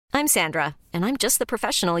I'm Sandra, and I'm just the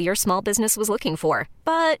professional your small business was looking for.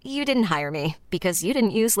 But you didn't hire me because you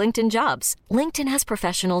didn't use LinkedIn Jobs. LinkedIn has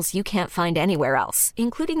professionals you can't find anywhere else,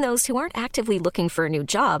 including those who aren't actively looking for a new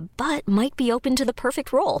job, but might be open to the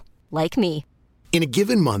perfect role, like me. In a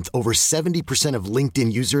given month, over 70% of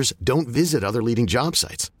LinkedIn users don't visit other leading job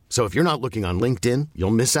sites. So if you're not looking on LinkedIn,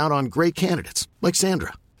 you'll miss out on great candidates like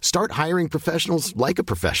Sandra. Start hiring professionals like a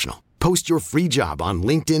professional. Post your free job on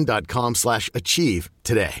linkedin.com/achieve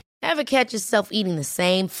today. Ever catch yourself eating the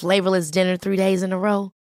same flavorless dinner 3 days in a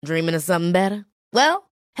row? Dreaming of something better?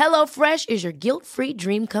 Well, HelloFresh is your guilt-free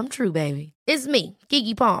dream come true, baby. It's me,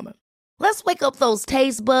 Keke Palmer. Let's wake up those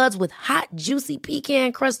taste buds with hot, juicy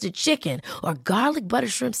pecan-crusted chicken or garlic butter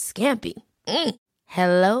shrimp scampi.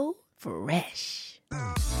 Hello Fresh.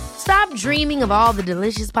 Stop dreaming of all the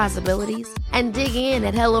delicious possibilities and dig in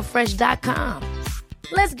at HelloFresh.com.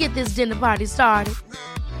 Let's get this dinner party started.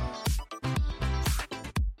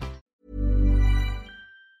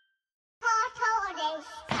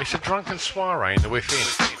 It's a drunken soiree in the Within.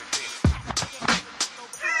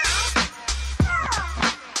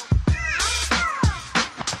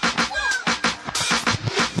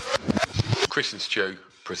 Chris and Stu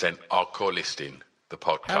present Hardcore Listing, the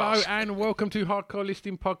podcast. Hello and welcome to Hardcore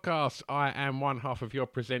Listing Podcast. I am one half of your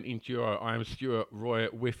presenting duo. I am Stuart Roy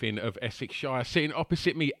Whiffin of Essexshire. Sitting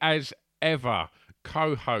opposite me as ever,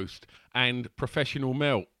 co-host and professional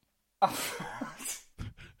melt.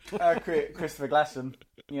 Christopher Glasson.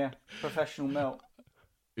 Yeah, professional melt.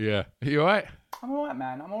 Yeah. Are you alright? I'm alright,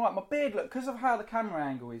 man. I'm alright. My beard, because of how the camera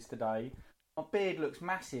angle is today, my beard looks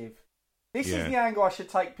massive. This is the angle I should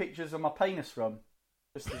take pictures of my penis from.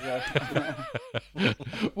 Just as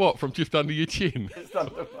What, from just under your chin? Just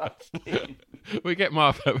under my chin. we get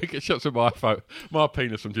shots of my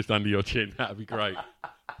penis from just under your chin. That'd be great.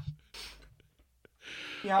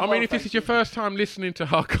 Yeah, I mean, if this is your first time listening to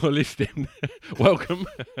Hardcore Listing, welcome.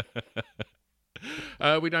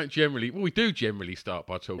 We do generally start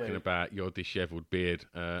by talking about your dishevelled beard,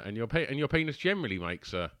 and your penis generally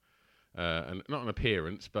makes not an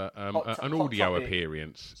appearance, but an audio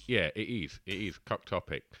appearance. Yeah, it is cock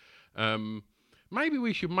topic. Maybe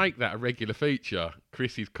we should make that a regular feature.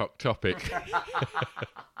 Chrissy's cock topic.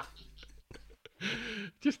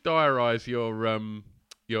 Just diarise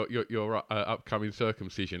your upcoming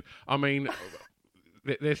circumcision. I mean,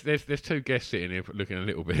 there's two guests sitting here looking a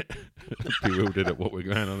little bit bewildered at what we're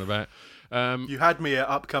going on about. You had me at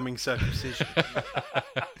upcoming circumcision.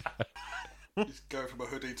 Just go from a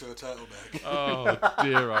hoodie to a turtleneck. Oh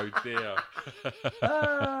dear.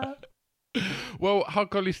 Well,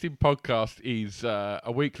 Hardcore Listing Podcast is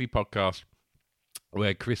a weekly podcast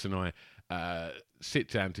where Chris and I sit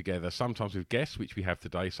down together, sometimes with guests, which we have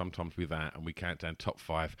today, sometimes without, and we count down top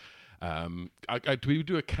five. We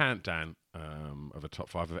do a countdown of a top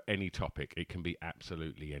five of any topic. It can be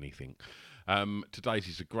absolutely anything. Today's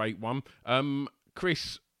is a great one.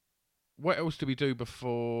 Chris, what else do we do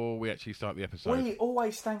before we actually start the episode? We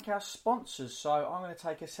always thank our sponsors, so I'm going to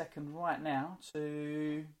take a second right now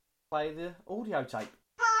to play the audio tape.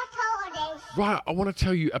 Right, I want to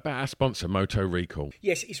tell you about our sponsor, Moto Recall.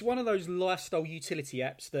 Yes, it's one of those lifestyle utility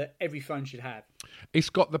apps that every phone should have.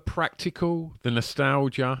 It's got the practical, the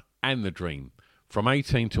nostalgia, and the dream. From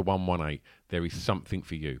 18 to 118, there is something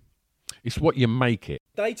for you. It's what you make it.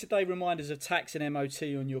 Day-to-day reminders of tax and MOT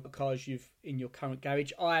on your cars you've in your current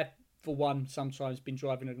garage. I, for one, sometimes been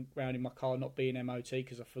driving around in my car not being MOT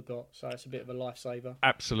because I forgot, so it's a bit of a lifesaver.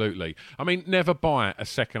 Absolutely. I mean, never buy a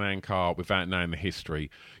second-hand car without knowing the history.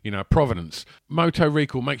 You know, provenance. Moto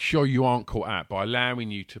Recall makes sure you aren't caught out by allowing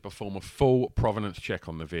you to perform a full provenance check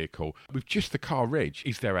on the vehicle. With just the car reg,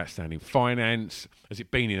 is there outstanding finance? Has it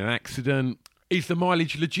been in an accident? Is the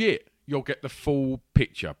mileage legit? You'll get the full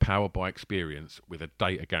picture, powered by experience, with a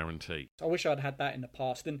data guarantee. I wish I'd had that in the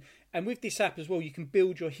past. And with this app as well, you can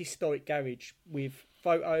build your historic garage with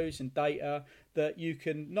photos and data that you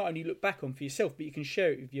can not only look back on for yourself, but you can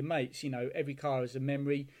share it with your mates. You know, every car has a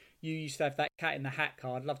memory. You used to have that Cat in the Hat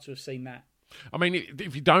car. I'd love to have seen that. I mean,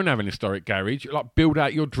 if you don't have an historic garage, like build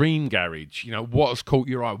out your dream garage. You know, what has caught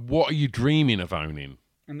your eye? What are you dreaming of owning?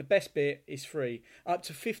 And the best bit is free. Up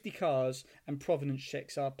to 50 cars and provenance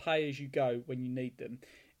checks are pay as you go when you need them.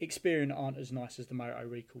 Experian aren't as nice as the Moto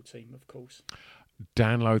Recall team, of course.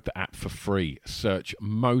 Download the app for free. Search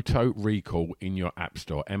Moto Recall in your app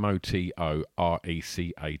store.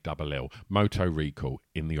 MOTORECALL. Moto Recall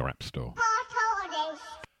in your app store.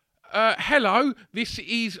 Hello, this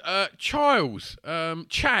is Charles,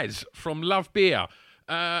 Chaz from Love Beer.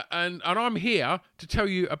 And I'm here to tell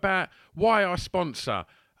you about why I sponsor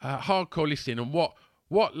Hardcore Listing and what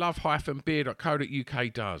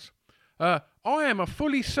love-beer.co.uk does. I am a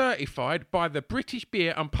fully certified by the British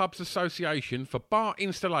Beer and Pubs Association for bar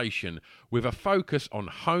installation with a focus on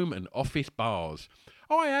home and office bars.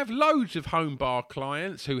 I have loads of home bar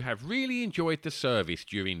clients who have really enjoyed the service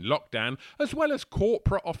during lockdown, as well as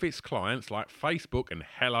corporate office clients like Facebook and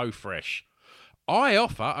HelloFresh. I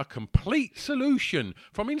offer a complete solution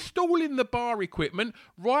from installing the bar equipment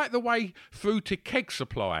right the way through to keg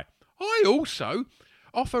supply. I also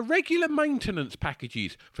offer regular maintenance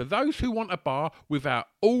packages for those who want a bar without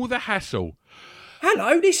all the hassle.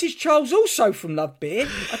 Hello, this is Charles, also from Love Beer.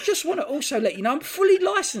 I just want to also let you know I'm fully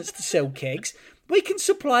licensed to sell kegs. We can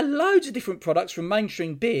supply loads of different products from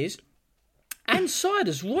mainstream beers and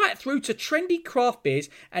ciders right through to trendy craft beers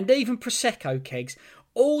and even Prosecco kegs,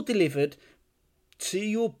 all delivered to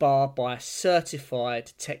your bar by a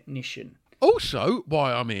certified technician. Also,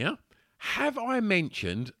 while I'm here, have I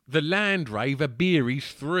mentioned the Land Rover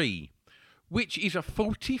Beeries 3, which is a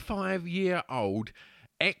 45-year-old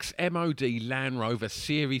ex-MOD Land Rover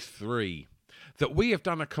Series 3 that we have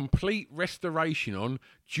done a complete restoration on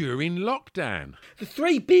during lockdown. The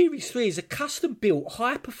 3 Beeries 3 is a custom-built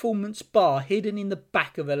high-performance bar hidden in the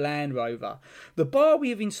back of a Land Rover. The bar we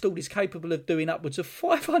have installed is capable of doing upwards of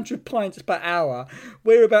 500 pints per hour.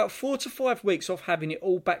 We're about 4 to 5 weeks off having it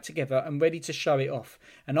all back together and ready to show it off.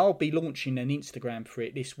 And I'll be launching an Instagram for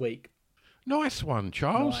it this week. Nice one,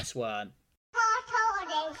 Charles. Nice one.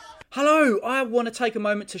 Hello, I want to take a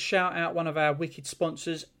moment to shout out one of our wicked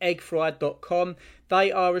sponsors, eggfried.com.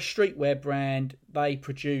 They are a streetwear brand. They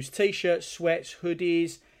produce t-shirts, sweats,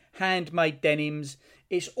 hoodies, handmade denims.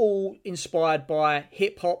 It's all inspired by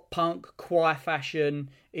hip-hop, punk, choir fashion.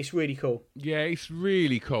 It's really cool. Yeah, it's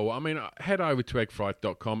really cool. I mean, head over to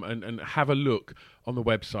eggfried.com and have a look on the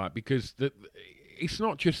website, because it's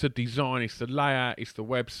not just the design, it's the layout, it's the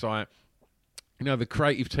website. You know, the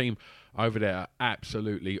creative team over there are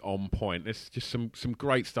absolutely on point. There's just some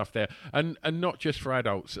great stuff there. And not just for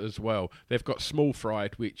adults as well. They've got Small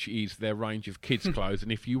Fried, which is their range of kids' clothes.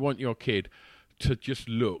 And if you want your kid to just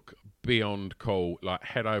look beyond cool, like,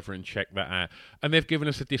 head over and check that out. And they've given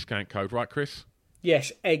us a discount code, right, Chris?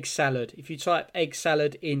 Yes, egg salad. If you type egg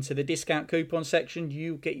salad into the discount coupon section,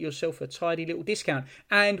 you get yourself a tidy little discount.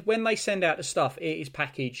 And when they send out the stuff, it is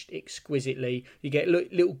packaged exquisitely. You get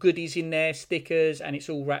little goodies in there, stickers, and it's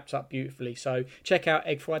all wrapped up beautifully. So check out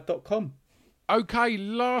eggfried.com. Okay,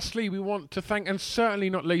 lastly, we want to thank, and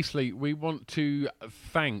certainly not leastly, we want to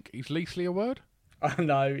thank... Is leastly a word? Oh,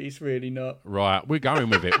 no, it's really not. Right, we're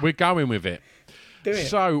going with it. We're going with it.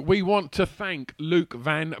 So we want to thank Luke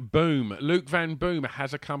Van Boom. Luke Van Boom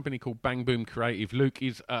has a company called Bang Boom Creative. Luke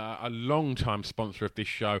is a long-time sponsor of this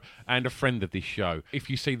show and a friend of this show. If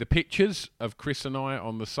you see the pictures of Chris and I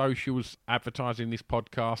on the socials advertising this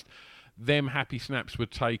podcast, them happy snaps were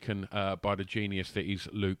taken by the genius that is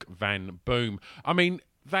Luke Van Boom. I mean,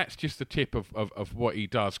 that's just the tip of what he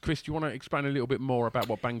does. Chris, do you want to explain a little bit more about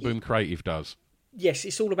what Bang Boom Creative does? Yes,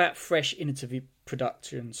 it's all about fresh, innovative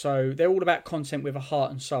production. So they're all about content with a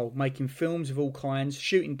heart and soul, making films of all kinds,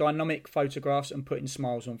 shooting dynamic photographs and putting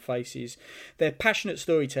smiles on faces. They're passionate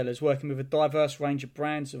storytellers working with a diverse range of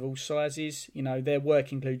brands of all sizes. You know, their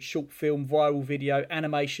work includes short film, viral video,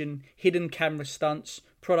 animation, hidden camera stunts,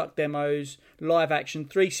 product demos, live action,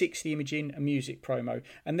 360 imaging and music promo.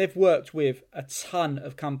 And they've worked with a ton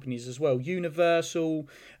of companies as well. Universal,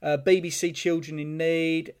 BBC Children in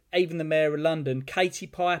Need, even the Mayor of London, Katie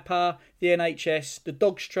Piper, the NHS, the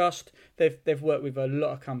Dogs Trust. They've worked with a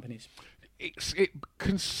lot of companies. It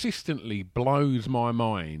consistently blows my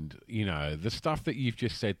mind, you know, the stuff that you've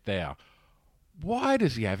just said there. Why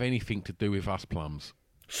does he have anything to do with us plums?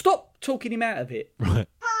 Stop talking him out of it. Right.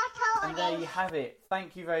 And there you have it.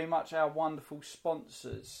 Thank you very much, our wonderful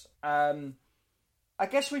sponsors. I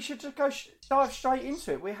guess we should just dive straight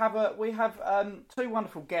into it. We have two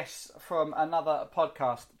wonderful guests from another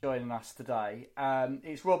podcast joining us today.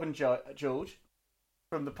 It's Rob and George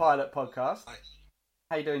from the Pilot Podcast. Hi.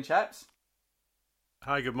 How you doing, chaps?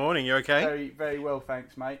 Hi, good morning. You okay? Very, very well,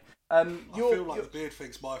 thanks, mate. I feel like the beard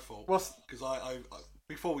thing's my fault. Because I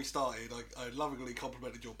before we started, I lovingly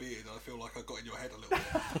complimented your beard, and I feel like I got in your head a little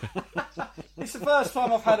bit. It's the first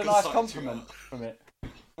time I've had a nice compliment from it.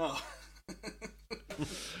 Oh.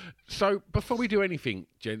 So, before we do anything,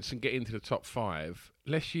 gents, and get into the top 5,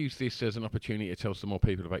 let's use this as an opportunity to tell some more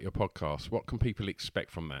people about your podcast. What can people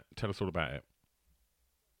expect from that? Tell us all about it.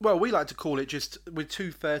 Well, we like to call it just, we're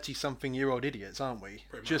two 30-something-year-old idiots, aren't we?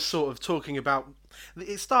 Just sort of talking about...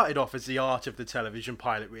 It started off as the art of the television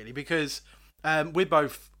pilot, really, because we're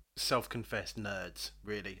both self-confessed nerds,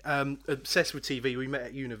 really. Obsessed with TV. We met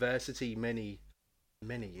at university many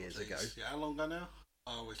years ago. Yeah, how long ago now?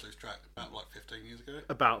 I always lose track. About like 15 years ago.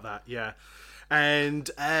 About that, yeah. And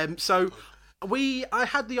so I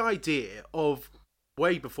had the idea of,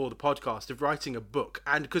 way before the podcast, of writing a book.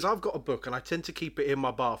 And because I've got a book and I tend to keep it in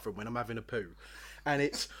my bathroom when I'm having a poo. And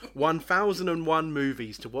it's 1001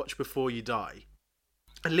 movies to watch before you die.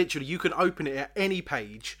 And literally, you can open it at any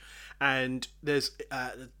page, and there's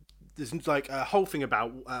like a whole thing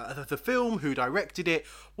about the film, who directed it,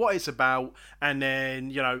 what it's about, and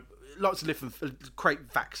then, you know, lots of different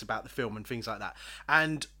great facts about the film and things like that.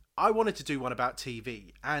 And I wanted to do one about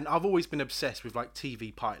TV, and I've always been obsessed with like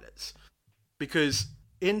TV pilots, because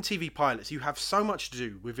in TV pilots you have so much to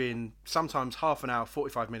do within sometimes half an hour,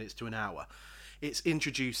 45 minutes to an hour. It's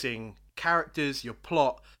introducing characters, your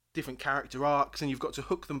plot, different character arcs, and you've got to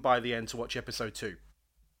hook them by the end to watch episode 2.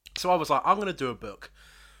 So I was like, I'm going to do a book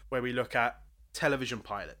where we look at television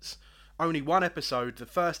pilots. Only one episode, the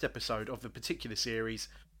first episode of the particular series.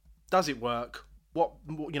 Does it work? What,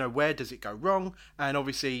 you know, where does it go wrong? And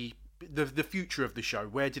obviously the future of the show.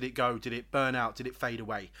 Where did it go? Did it burn out? Did it fade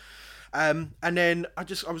away? And then I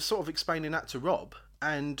was sort of explaining that to Rob,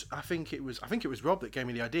 and I think it was Rob that gave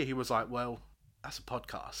me the idea. He was like, well, that's a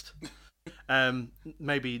podcast.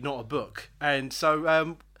 Maybe not a book. And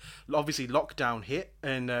so obviously lockdown hit,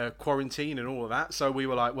 and quarantine and all of that, so we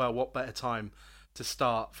were like, well, what better time to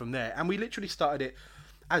start from there? And we literally started it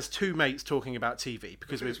as two mates talking about TV,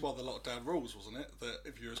 because it was one of the lockdown rules, wasn't it, that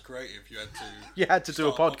if you were creative you had to do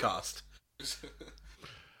a podcast.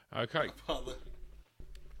 Okay.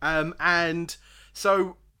 And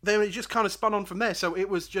so then it just kind of spun on from there. So it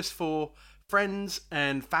was just for friends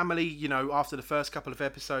and family, you know, after the first couple of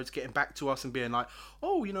episodes, getting back to us and being like,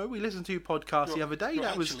 oh, you know, we listened to your podcast the other day.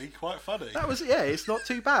 That was actually quite funny. That was, yeah, it's not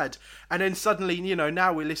too bad. And then suddenly, you know,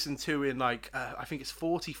 now we listen to in like, I think it's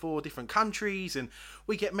 44 different countries, and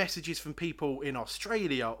we get messages from people in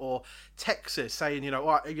Australia or Texas saying, you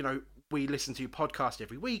know, we listen to your podcast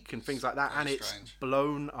every week and things like that. Very and it's strange.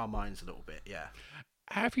 blown our minds a little bit, yeah.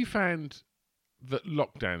 Have you found that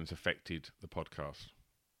lockdowns affected the podcast?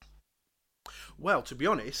 Well, to be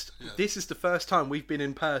honest, Yeah. this is the first time we've been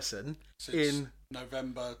in person Since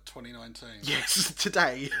November 2019. Yes,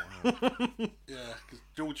 today. Yeah, because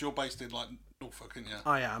George, you're based in like Norfolk, aren't you?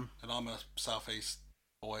 I am. And I'm a southeast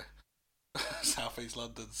boy, southeast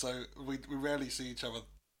London. So we rarely see each other.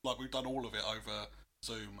 Like, we've done all of it over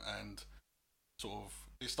Zoom, and sort of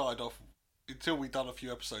it started off until we'd done a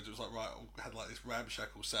few episodes. It was like, right, we had like this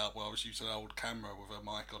ramshackle setup where I was using an old camera with a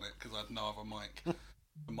mic on it because I had no other mic.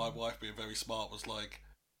 And my wife, being very smart, was like,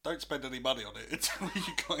 don't spend any money on it until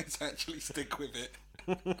you guys actually stick with it.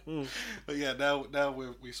 But yeah, now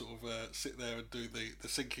we sort of sit there and do the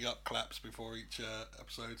syncing up claps before each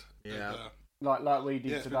episode. Yeah. And, Like we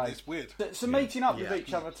did today. It's weird. So meeting up with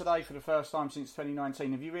each other today for the first time since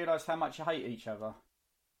 2019, have you realised how much you hate each other?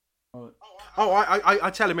 Oh, I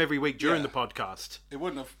tell him every week during the podcast. It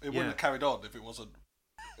wouldn't have carried on if it was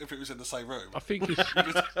in the same room. I think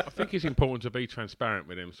it's important to be transparent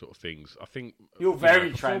with them sort of things. I think you're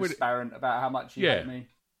very transparent about how much you hate me.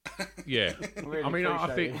 Yeah, Really I mean,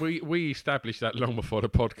 I think we established that long before the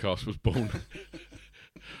podcast was born.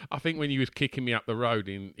 I think when you was kicking me up the road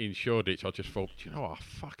in Shoreditch, I just thought, do you know what? I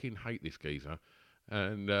fucking hate this geezer.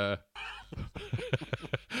 And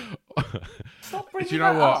stop bringing do you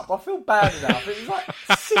know that what? up. I feel bad enough. It was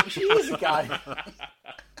like 6 years ago.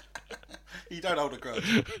 You don't hold a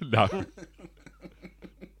grudge. No.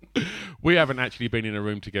 We haven't actually been in a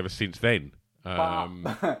room together since then.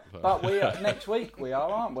 But we are, next week we are,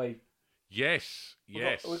 aren't we? Yes.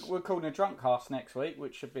 We're calling a drunk cast next week,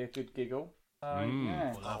 which should be a good giggle.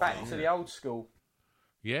 Yeah, back to the old school.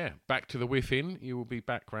 Yeah, back to the within. You will be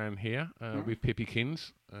back round here with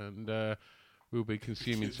Pippykins, and we'll be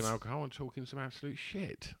consuming some alcohol and talking some absolute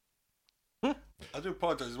shit. I do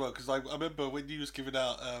apologise as well, because I remember when you was giving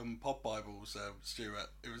out Pod Bibles, Stuart,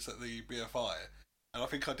 it was at the BFI, and I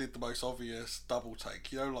think I did the most obvious double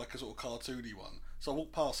take, you know, like a sort of cartoony one. So I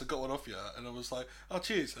walked past and got one off you, and I was like, oh,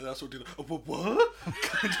 cheers. And I sort of did, what?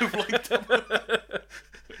 Kind of like, double.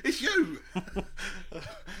 It's you!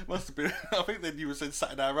 Must have been, I think then you were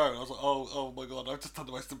sat in our row, and I was like, oh my god, I've just done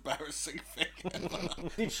the most embarrassing thing ever.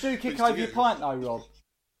 Did Stu kick over your pint though, Rob?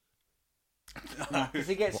 No, because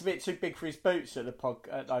he gets a bit too big for his boots at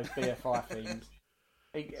those BFI things.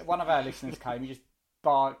 One of our listeners came, he just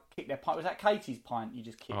kicked their pint. Was that Katie's pint you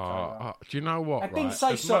just kicked over? Do you know what? And didn't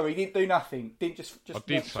say sorry, didn't do nothing. Didn't just I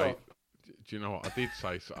did say. off. Do you know what? I did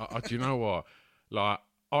say. Do you know what? Like,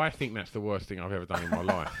 I think that's the worst thing I've ever done in my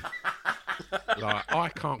life. Like, I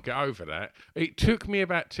can't get over that. It took me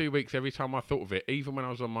about 2 weeks every time I thought of it, even when I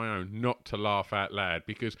was on my own, not to laugh out loud,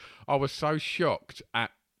 because I was so shocked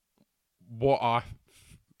at what I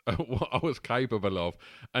what I was capable of,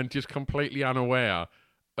 and just completely unaware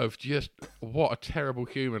of just what a terrible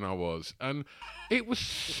human I was. And it was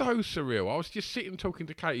so surreal. I was just sitting talking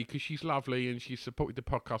to Katie because she's lovely and she supported the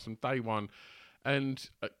podcast from day one. And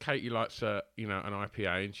Katie likes an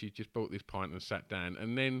IPA, and she just bought this pint and sat down.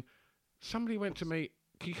 And then somebody went to me,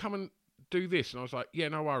 "Can you come and do this?" And I was like, "Yeah,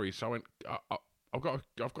 no worries." So I went, I've got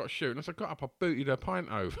to shoot. And as I got up, I booted her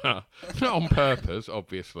pint over. Not on purpose,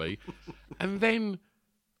 obviously. And then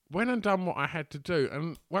went and done what I had to do.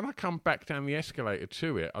 And when I come back down the escalator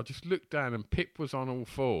to it, I just looked down and Pip was on all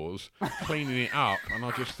fours, cleaning it up. And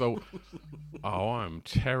I just thought, oh, I'm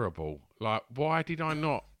terrible. Like, why did I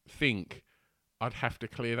not think I'd have to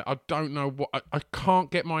clear that? I don't know what... I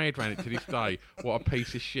can't get my head around it to this day, what a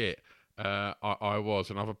piece of shit I was.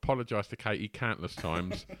 And I've apologised to Katie countless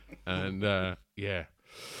times. And, yeah.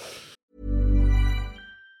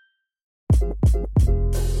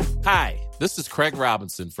 Hi, this is Craig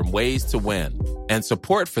Robinson from Ways to Win, and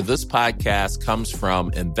support for this podcast comes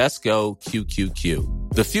from Invesco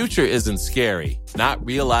QQQ. The future isn't scary. Not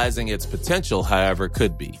realizing its potential, however,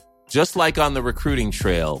 could be. Just like on the recruiting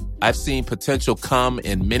trail, I've seen potential come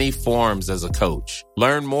in many forms as a coach.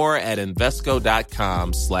 Learn more at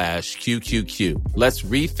Invesco.com/QQQ. Let's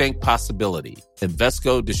rethink possibility.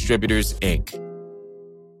 Invesco Distributors, Inc.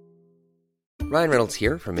 Ryan Reynolds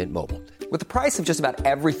here from Mint Mobile. With the price of just about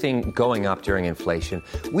everything going up during inflation,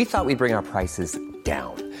 we thought we'd bring our prices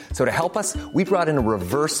down. So to help us, we brought in a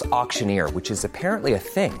reverse auctioneer, which is apparently a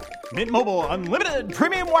thing. Mint Mobile Unlimited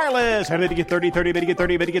Premium Wireless. How to get 30, 30, bit to get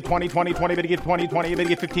 30, bit to get 20, 20, 20, bit to get 20, 20, bit to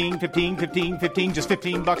get 15, 15, 15, 15, just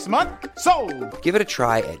 $15 a month? Sold! Give it a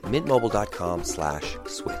try at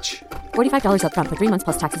mintmobile.com/switch. $45 up front for 3 months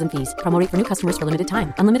plus taxes and fees. Promo rate for new customers for limited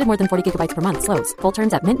time. Unlimited more than 40 gigabytes per month. Slows full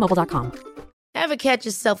terms at mintmobile.com. Ever catch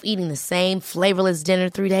yourself eating the same flavorless dinner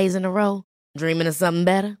 3 days in a row? Dreaming of something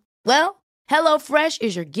better? Well, HelloFresh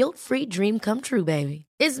is your guilt-free dream come true, baby.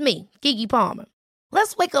 It's me, Keke Palmer.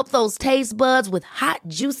 Let's wake up those taste buds with hot,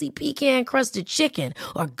 juicy pecan-crusted chicken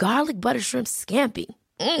or garlic butter shrimp scampi.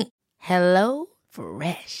 Hello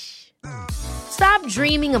Fresh. Stop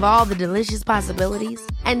dreaming of all the delicious possibilities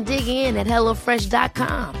and dig in at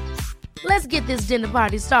HelloFresh.com. Let's get this dinner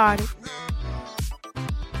party started.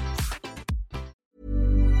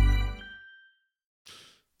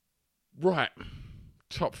 Right.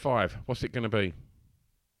 Top 5. What's it going to be?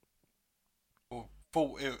 Well,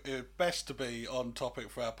 thought it best to be on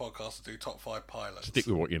topic for our podcast to do top 5 pilots. Stick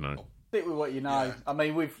with what you know. Stick with what you know. Yeah. I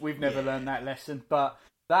mean, we've never learned that lesson, but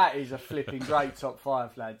that is a flipping great top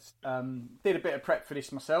 5, lads. Did a bit of prep for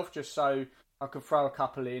this myself, just so I could throw a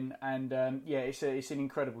couple in, and yeah, it's an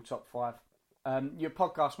incredible top 5. Your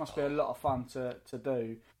podcast must be a lot of fun to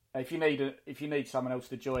do. If you need someone else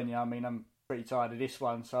to join you, I mean, I'm pretty tired of this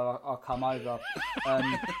one, so I'll come over.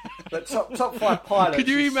 But top 5 pilots. Could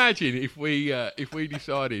you imagine if we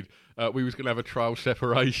decided we was going to have a trial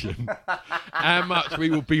separation? How much we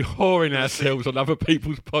would be whoring ourselves on other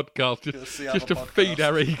people's podcasts just to feed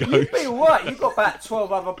our egos. You'd be alright. You've got about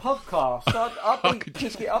 12 other podcasts.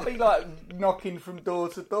 I'd be like knocking from door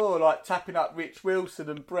to door, like tapping up Rich Wilson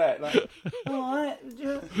and Brett. Like, all right,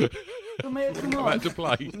 come on. About to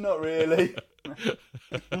play? Not really.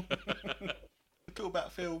 Talk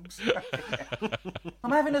about films.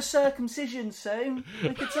 I'm having a circumcision soon. We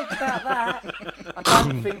could talk about that. I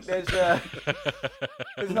don't think there's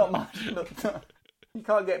not much. You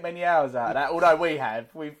can't get many hours out of that. Although we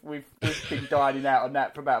have, we've been dining out on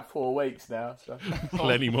that for about 4 weeks now. So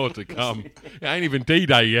plenty more to come. It ain't even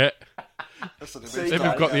D-Day yet. Then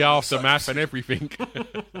we've got the aftermath and everything.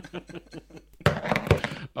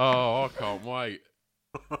 Oh, I can't wait.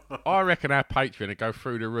 I reckon our Patreon would go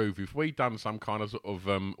through the roof. If we done some kind of sort of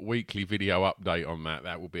weekly video update on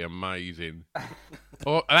that would be amazing.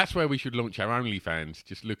 Or that's where we should launch our OnlyFans,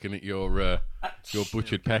 just looking at your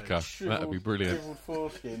butchered pecker. That would be brilliant. Shriveled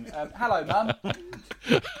foreskin. Hello, Mum.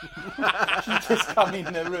 She just come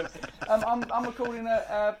in the room. I'm recording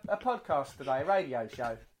a podcast today, a radio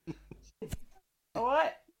show. All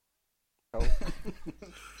right. Cool.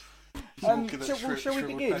 Shall we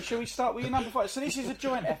begin? Shall we start with your number 5? So this is a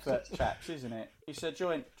joint effort, chaps, isn't it? It's a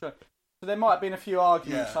joint. So there might have been a few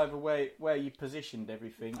arguments over where you positioned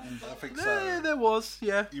everything. And I think so. Yeah, there was.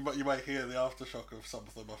 Yeah. You might hear the aftershock of some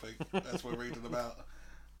of them. I think as we're reading them out.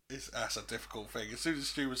 That's a difficult thing. As soon as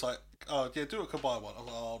Stu was like, "Oh yeah, do a combined one," I was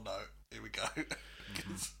like, "Oh no, here we go."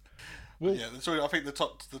 Well, yeah, so I think the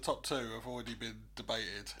top 2 have already been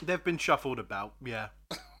debated. They've been shuffled about. Yeah.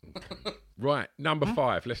 Right, number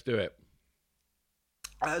 5. Let's do it.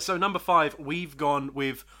 So number 5, we've gone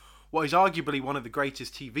with what is arguably one of the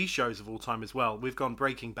greatest TV shows of all time as well. We've gone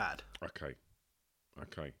Breaking Bad. Okay.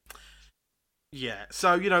 Okay. Yeah,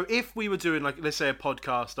 so if we were doing let's say a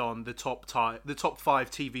podcast on the top 5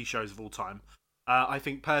 TV shows of all time, I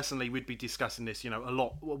think personally we'd be discussing this,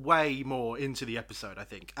 way more into the episode. I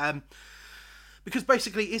think, because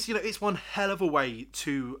basically it's one hell of a way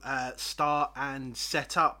to start and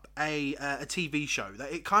set up a TV show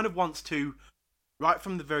that it kind of wants to, right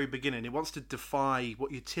from the very beginning, it wants to defy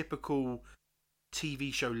what your typical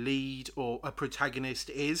TV show lead or a protagonist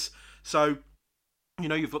is. So.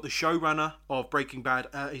 You've got the showrunner of Breaking Bad.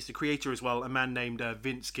 He's the creator as well, a man named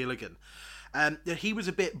Vince Gilligan. He was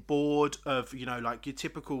a bit bored of, your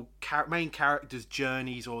typical main characters'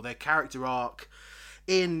 journeys or their character arc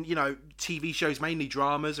in, TV shows, mainly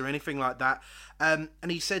dramas or anything like that. And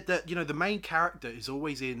he said that, the main character is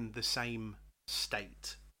always in the same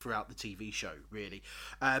state throughout the TV show, really.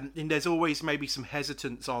 And there's always maybe some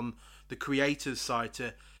hesitance on the creator's side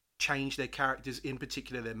to change their characters, in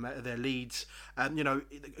particular their leads,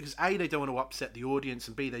 because A, they don't want to upset the audience,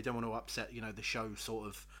 and B, they don't want to upset the show's sort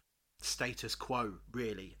of status quo,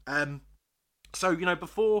 really. So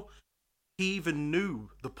before he even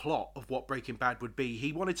knew the plot of what Breaking Bad would be,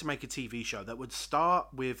 he wanted to make a TV show that would start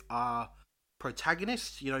with our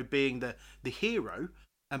protagonist being the hero,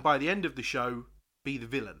 and by the end of the show be the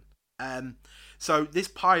villain. So this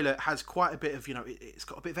pilot has quite a bit of, it's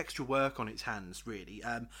got a bit of extra work on its hands, really.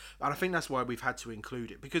 And I think that's why we've had to include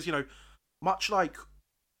it. Because, much like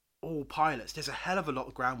all pilots, there's a hell of a lot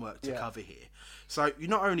of groundwork to cover here. So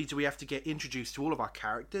not only do we have to get introduced to all of our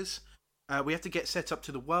characters, we have to get set up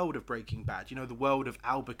to the world of Breaking Bad, the world of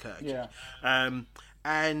Albuquerque. Yeah.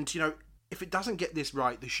 And, if it doesn't get this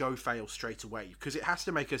right, the show fails straight away. Because it has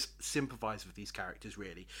to make us sympathise with these characters,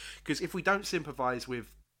 really. Because if we don't sympathise with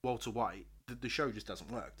Walter White, the show just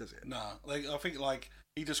doesn't work, does it? No, I think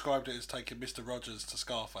he described it as taking Mr. Rogers to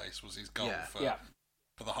Scarface was his goal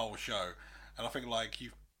for the whole show, and I think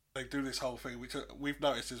they do this whole thing. We've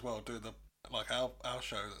noticed as well doing our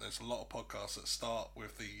show that there's a lot of podcasts that start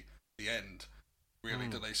with the end, really,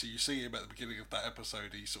 don't they? So you see him at the beginning of that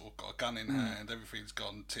episode, he's sort of got a gun in hand, everything's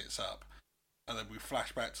gone tits up, and then we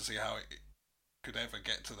flash back to see how it could ever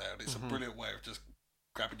get to there, and it's a brilliant way of just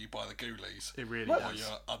grabbing you by the ghoulies. It really does. Or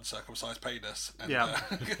your uncircumcised penis. And, and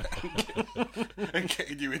and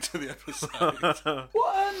getting you into the episode.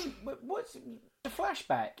 What's the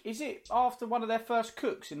flashback? Is it after one of their first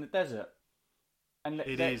cooks in the desert? And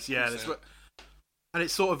it is, yeah. And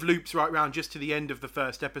it sort of loops right round just to the end of the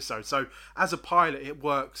first episode. So as a pilot, it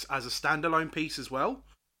works as a standalone piece as well.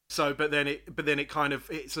 So, but then it kind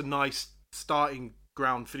of, it's a nice starting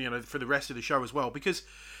ground for for the rest of the show as well. Because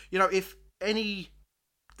if any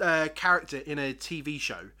character in a TV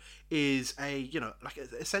show is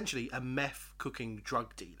essentially a meth cooking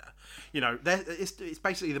drug dealer. It's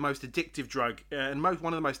basically the most addictive drug and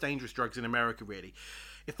one of the most dangerous drugs in America, really.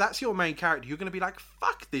 If that's your main character, you're going to be like,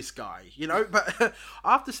 fuck this guy, But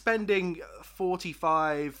after spending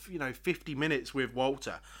 45, 50 minutes with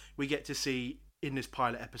Walter, we get to see in this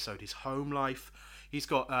pilot episode his home life. He's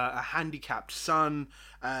got a handicapped son.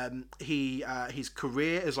 His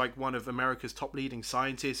career as one of America's top leading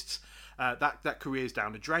scientists. That career's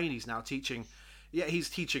down the drain. He's now teaching. Yeah, he's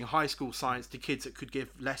teaching high school science to kids that could give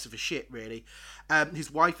less of a shit, really. His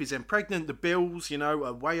wife is then pregnant. The bills,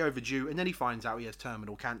 are way overdue, and then he finds out he has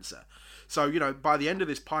terminal cancer. So, by the end of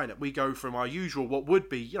this pilot, we go from our usual what would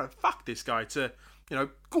be, fuck this guy, to,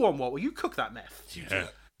 go on, Walter, you cook that meth. Yeah.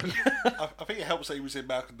 I think it helps that he was in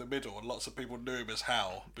Malcolm in the Middle, and lots of people knew him as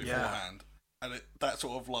Hal beforehand, and that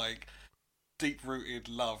sort of deep-rooted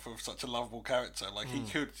love of such a lovable character. He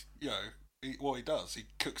could, what he does, he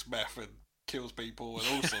cooks meth and kills people and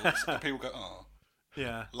all sorts, and people go, oh,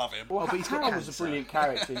 yeah, love him. Well, Hal was a brilliant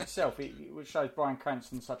character in itself. It shows Bryan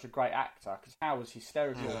Cranston's such a great actor, because Hal was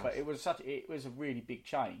hysterical, but it was a really big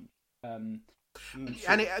change. And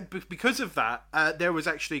because of that, there was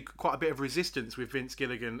actually quite a bit of resistance with Vince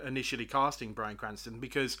Gilligan initially casting Bryan Cranston,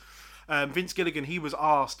 because Vince Gilligan, he was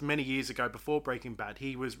asked many years ago before Breaking Bad,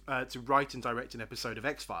 he was to write and direct an episode of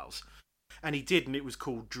X-Files. And he did, and it was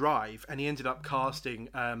called Drive, and he ended up casting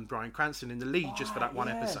Bryan Cranston in the lead just for that one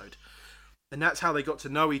episode. And that's how they got to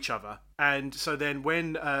know each other. And so then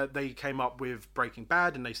when they came up with Breaking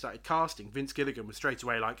Bad and they started casting, Vince Gilligan was straight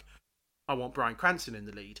away like, I want Bryan Cranston in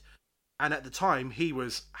the lead. And at the time, he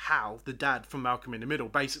was Hal, the dad from Malcolm in the Middle,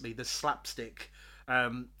 basically the slapstick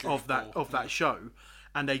of that show.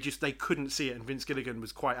 And they couldn't see it. And Vince Gilligan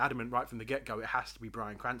was quite adamant right from the get-go, it has to be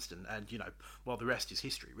Bryan Cranston. And, well, the rest is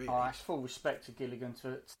history, really. Oh, that's full respect to Gilligan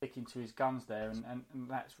to sticking to his guns there. And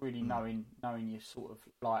that's really knowing your sort of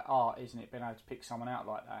art, isn't it? Being able to pick someone out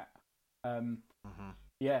like that.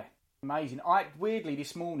 Yeah. Amazing. Weirdly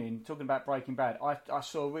this morning, talking about Breaking Bad, I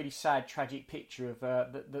saw a really sad, tragic picture of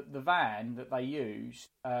the van that they use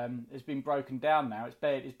has been broken down now.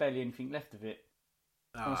 There's barely anything left of it.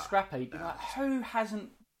 On a scrap heap. Like, who hasn't?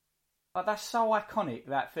 Like, that's so iconic,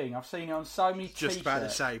 that thing. I've seen it on so many t-shirts. Just about to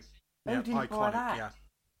say, who didn't buy that? Yeah.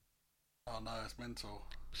 Oh no, it's mental.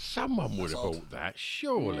 Someone would have bought that,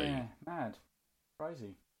 surely. Yeah, mad,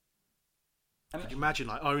 crazy. Could you imagine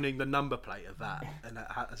like owning the number plate of that and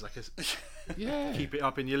that as like a yeah, keep it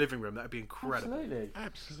up in your living room? That'd be incredible.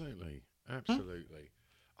 Absolutely.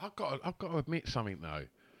 I've got to admit something though.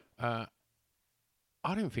 I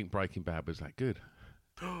didn't think Breaking Bad was that good.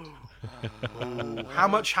 How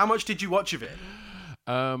much did you watch of it?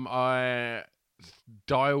 I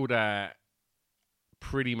dialed out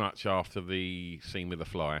pretty much after the scene with the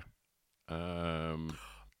fly.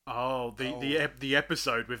 The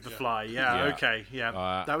episode with the fly. Yeah. Okay.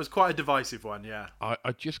 Yeah. That was quite a divisive one. Yeah.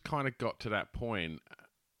 I just kind of got to that point,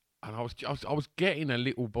 and I was getting a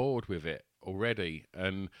little bored with it already.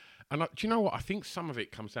 And do you know what? I think some of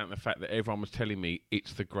it comes down to the fact that everyone was telling me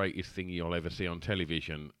it's the greatest thing you'll ever see on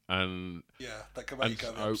television. And yeah, that can make you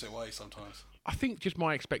go the opposite way sometimes. I think just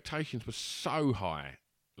my expectations were so high.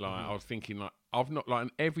 Like I was thinking, like I've not like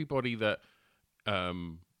and everybody that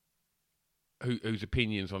whose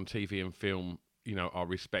opinions on TV and film, you know, I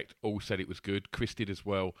respect, all said it was good. Chris did as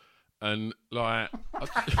well, and like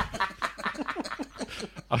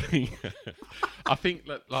I think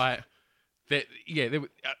that like that, yeah,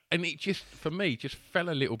 and it just for me just fell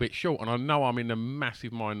a little bit short. And I know I'm in a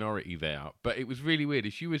massive minority there, but it was really weird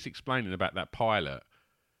as you was explaining about that pilot.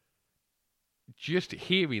 Just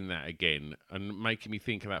hearing that again and making me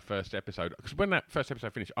think of that first episode, because when that first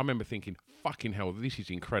episode finished, I remember thinking, "Fucking hell, this is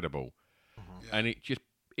incredible." Yeah. And it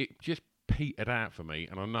just petered out for me,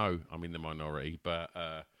 and I know I'm in the minority, but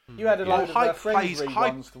you had a load of Friends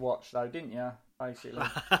reruns to watch, though, didn't you? Basically,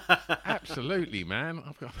 absolutely, man.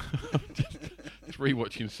 I've got just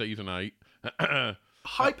rewatching season 8.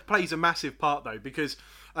 Hype plays a massive part, though, because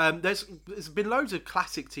there's been loads of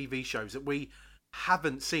classic TV shows that we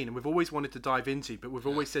haven't seen, and we've always wanted to dive into, but we've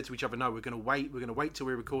always said to each other, "No, we're going to wait till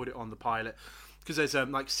we record it on the pilot." Because there's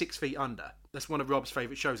like 6 Feet Under. That's one of Rob's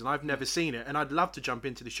favourite shows, and I've never seen it. And I'd love to jump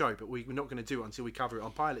into the show, but we're not going to do it until we cover it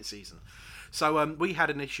on pilot season. So we had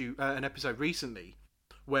an episode recently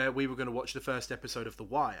where we were going to watch the first episode of The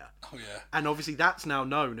Wire. Oh yeah. And obviously that's now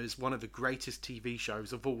known as one of the greatest TV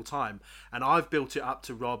shows of all time. And I've built it up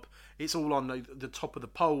to Rob. It's all on the top of the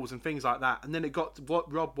polls and things like that. And then it got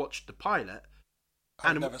what Rob watched the pilot.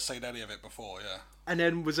 I've never seen any of it before. Yeah. And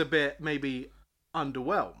then was a bit maybe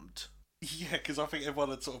underwhelmed. Yeah, because I think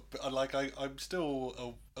everyone had sort of like I'm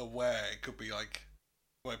still aware it could be like,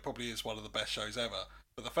 well, it probably is one of the best shows ever.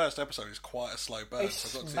 But the first episode is quite a slow burn.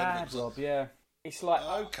 It's mad, Rob. Yeah, it's like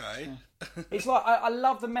okay. It's like I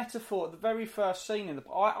love the metaphor. The very first scene in the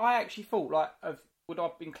I actually thought like would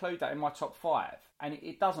I include that in my top 5, and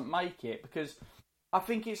it doesn't make it because I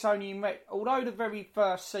think it's only although the very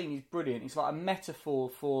first scene is brilliant. It's like a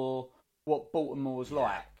metaphor for what Baltimore's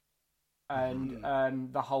like.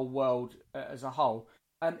 And the whole world as a whole,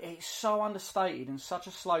 and it's so understated and such a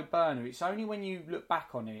slow burner. It's only when you look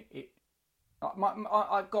back on it.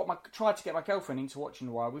 I tried to get my girlfriend into watching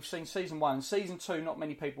The Wire. We've seen season 1, season 2. Not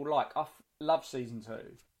many people like. I love season 2,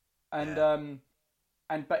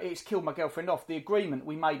 but it's killed my girlfriend off. The agreement,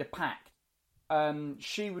 we made a pact.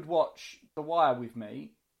 She would watch The Wire with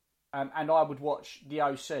me, and I would watch The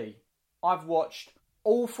OC. I've watched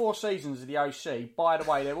all 4 seasons of The OC. By the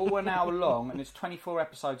way, they're all an hour long, and there's 24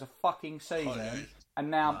 episodes a fucking season. Oh, yeah. And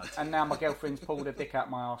now my girlfriend's pulled her dick out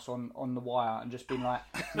my arse on The Wire and just been like,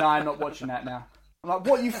 "No, I'm not watching that now." I'm like,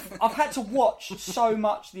 "What? I've had to watch so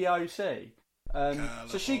much The OC." So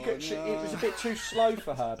it was a bit too slow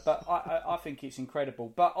for her, but I think it's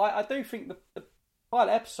incredible. But I do think the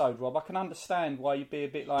pilot episode, Rob, I can understand why you'd be a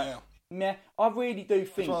bit like, meh. I really do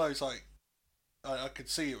think. It's one of those, like, I could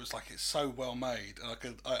see it was like it's so well made, and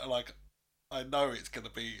I know it's going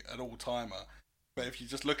to be an all timer. But if you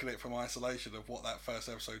just look at it from isolation of what that first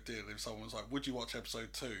episode did, if someone was like, "Would you watch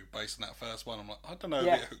episode 2 based on that first one?" I'm like, I don't know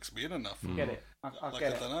if it hooks me in enough. Get it? I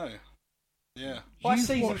get it. I don't know. Yeah. By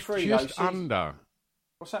season 3, just under.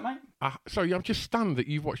 What's that, mate? Sorry, I'm just stunned that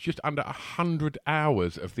you've watched just under 100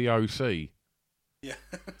 hours of The OC. Yeah.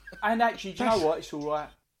 And actually, do you know what? It's all right.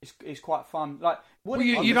 It's quite fun. Like,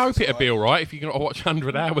 you'd hope it'd be all right if you're going to watch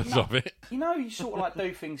 100 hours of it. You know, you sort of like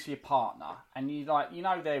do things for your partner, and you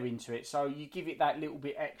know they're into it, so you give it that little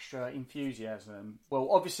bit extra enthusiasm. Well,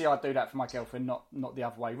 obviously I do that for my girlfriend, not the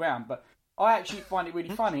other way round. But I actually find it really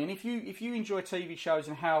funny. And if you enjoy TV shows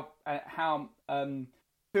and how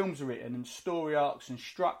films are written and story arcs and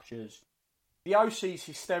structures, the OC is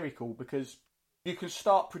hysterical because you can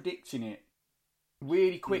start predicting it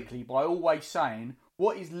really quickly by always saying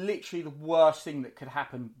what is literally the worst thing that could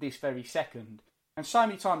happen this very second. And so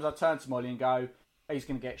many times I turn to Molly and go, he's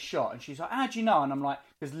going to get shot. And she's like, how do you know? And I'm like,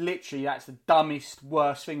 because literally that's the dumbest,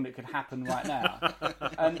 worst thing that could happen right now.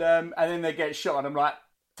 and then they get shot and I'm like,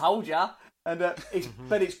 told ya. And but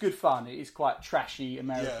it's good fun. It is quite trashy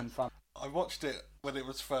American fun. I watched it when it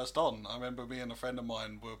was first on. I remember me and a friend of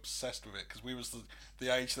mine were obsessed with it because we was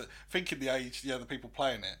the age that, thinking the age, the people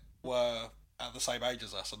playing it were at the same age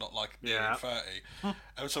as us and not like nearly 30.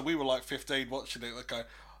 And so we were like 15 watching it, like going,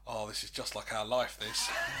 oh, this is just like our life, this,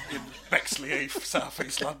 in Bexley Heath, South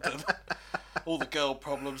East London. All the girl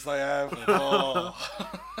problems they have.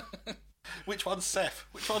 And, which one's Seth?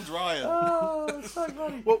 Which one's Ryan? Oh, that's so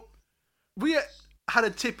funny. Well, we had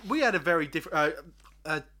a very different...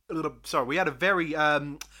 we had a very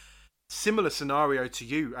similar scenario to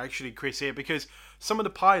you, actually, Chris, here, because some of the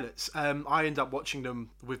pilots, I ended up watching them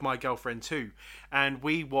with my girlfriend too, and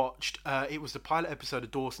we watched, it was the pilot episode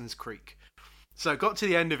of Dawson's Creek. So got to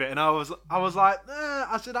the end of it, and I was like,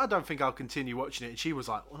 I said, I don't think I'll continue watching it. And she was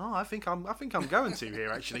like, well, no, I think I'm going to here,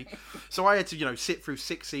 actually. So I had to, sit through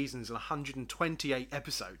 6 seasons and 128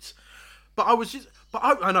 episodes. But I was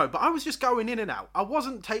just going in and out. I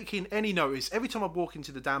wasn't taking any notice. Every time I'd walk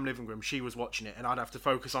into the damn living room, she was watching it, and I'd have to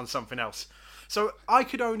focus on something else. So I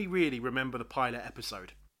could only really remember the pilot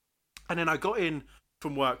episode. And then I got in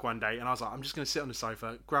from work one day, and I was like, I'm just going to sit on the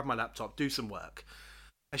sofa, grab my laptop, do some work.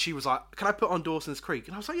 And she was like, can I put on Dawson's Creek?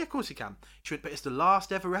 And I was like, yeah, of course you can. She went, but it's the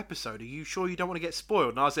last ever episode. Are you sure you don't want to get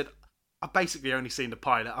spoiled? And I said, I've basically only seen the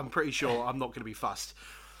pilot. I'm pretty sure I'm not going to be fussed.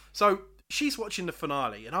 So she's watching the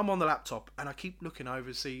finale, and I'm on the laptop, and I keep looking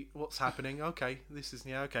over to see what's happening. Okay,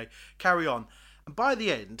 okay, carry on. And by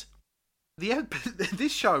the end,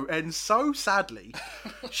 this show ends so sadly.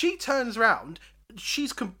 She turns around,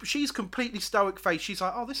 she's completely stoic faced. She's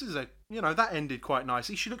like, oh, this is that ended quite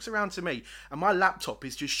nicely. She looks around to me, and my laptop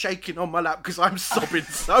is just shaking on my lap because I'm sobbing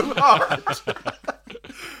so hard.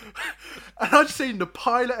 And I'd seen the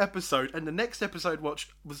pilot episode, and the next episode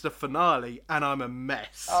watched was the finale, and I'm a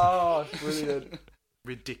mess. Oh, brilliant.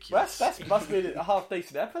 Ridiculous. That must be a half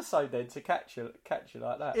decent episode then to catch you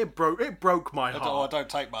like that. It broke my heart. I don't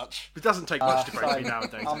take much. It doesn't take much to break me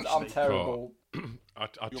nowadays. I'm terrible. I'll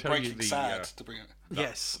You're tell you breaking sad to bring it.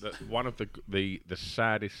 Yes. One of the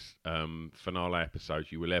saddest finale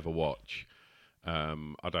episodes you will ever watch.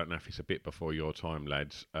 I don't know if it's a bit before your time,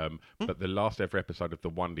 lads, but the last ever episode of The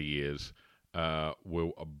Wonder Years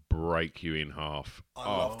will break you in half. I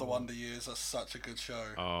love The Wonder Years. That's such a good show.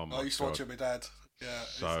 Oh my I used to watch it with my dad. Yeah,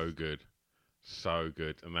 so good.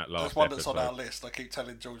 And that last there's one episode, that's on our list. I keep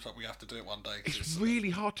telling George that we have to do it one day. It's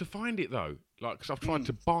really hard to find it though. Like, because I've tried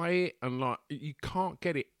to buy it, and like you can't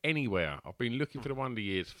get it anywhere. I've been looking for The Wonder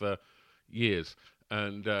Years for years,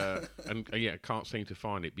 and can't seem to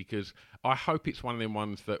find it, because I hope it's one of them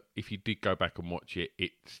ones that if you did go back and watch it,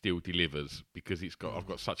 it still delivers, because I've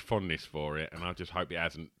got such fondness for it, and I just hope it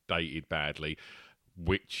hasn't dated badly,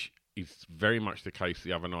 which is very much the case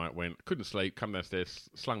the other night when I couldn't sleep, come downstairs,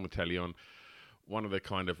 slung the telly on. One of the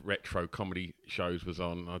kind of retro comedy shows was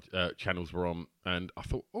on, channels were on, and I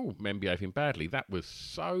thought, oh, Men Behaving Badly. That was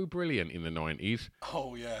so brilliant in the 90s.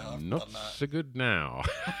 Oh, yeah, I've Not done that. so good now.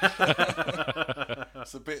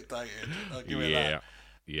 It's a bit dated. I'll give it that.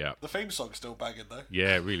 Yeah. The theme song's still banging, though.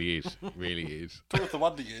 Yeah, it really is. Really is. Talking of The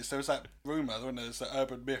Wonder Years, there was that rumour, there's that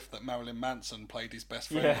urban myth that Marilyn Manson played his best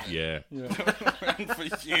friend. Yeah. For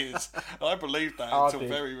years. And I believed that until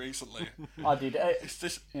very recently. I did. It's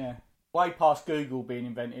just... Yeah. Way past Google being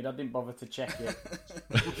invented, I didn't bother to check it.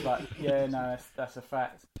 It's like, yeah, no, that's a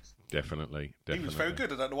fact. Definitely. He was very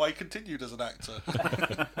good. I don't know why he continued as an actor.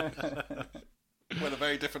 Went a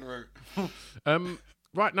very different route.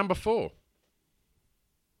 Right, number 4.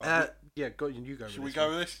 Yeah, you go. Should we go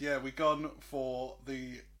with this? Yeah, we've gone for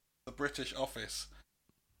the British Office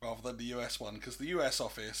rather than the US one, because the US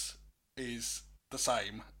Office is the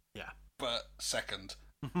same. Yeah. But second.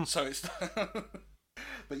 So it's...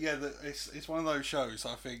 But yeah, it's one of those shows.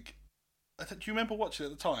 I think. Do you remember watching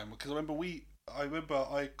it at the time? Because I remember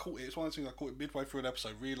I caught it. It's one of those things I caught it midway through an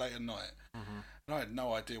episode, really late at night, and I had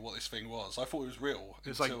no idea what this thing was. I thought it was real. It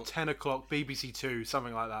was like 10 o'clock, BBC Two,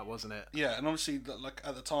 something like that, wasn't it? Yeah, and obviously, like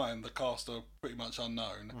at the time, the cast are pretty much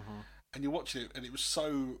unknown, and you're watching it, and it was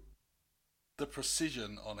so the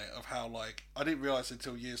precision on it of how, like, I didn't realise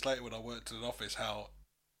until years later when I worked in an office how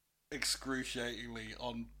excruciatingly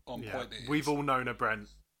on point it is. We've all known a Brent.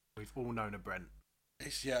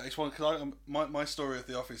 It's one, because my story of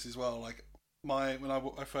the office as well. Like when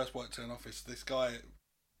I first worked in an office, this guy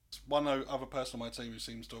one other person on my team who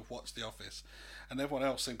seems to have watched The Office, and everyone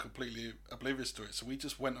else seemed completely oblivious to it. So we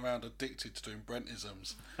just went around addicted to doing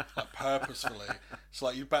Brentisms, like purposefully. It's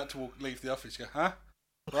like you're about to leave the office, you go, huh?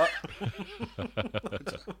 What?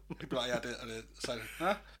 He'd be like, yeah, I did. So,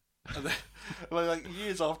 huh? And then, like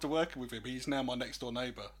years after working with him, he's now my next door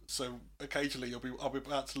neighbour. So occasionally I'll be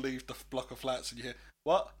about to leave the block of flats, and you hear,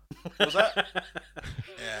 what? What was that?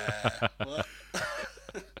 Yeah. What?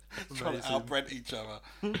 Trying to out-Brent each other.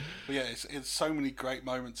 But yeah, it's so many great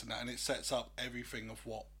moments in that, and it sets up everything of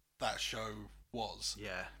what that show was.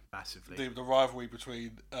 Yeah, massively. The rivalry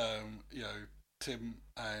between Tim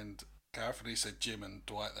and Gareth, and he said Jim and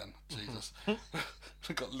Dwight then. Jesus.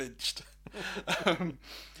 Got lynched.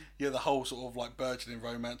 The whole sort of like burgeoning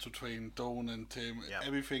romance between Dawn and Tim,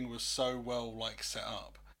 everything was so well like set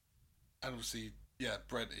up. And obviously,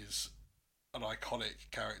 Brent is an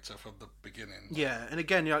iconic character from the beginning. Yeah, and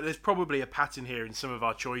again, there's probably a pattern here in some of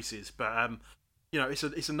our choices, but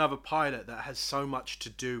it's another pilot that has so much to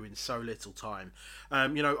do in so little time.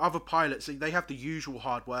 Other pilots, they have the usual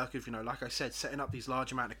hard work of, like I said, setting up these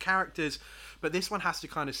large amount of characters, but this one has to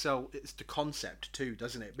kind of sell it's the concept too,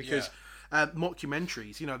 doesn't it? Because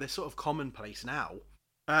mockumentaries, they're sort of commonplace now.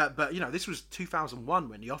 But this was 2001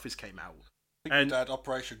 when The Office came out. I think that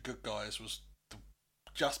Operation Good Guys was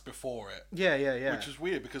just before it. Yeah. Which is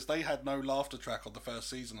weird because they had no laughter track on the first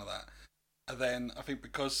season of that. And then I think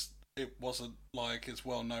because it wasn't like as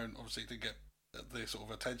well known, obviously, to get the sort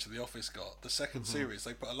of attention The Office got, the second series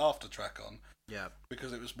they put a laughter track on. Yeah.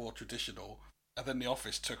 Because it was more traditional. And then The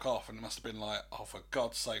Office took off, and it must have been like, oh, for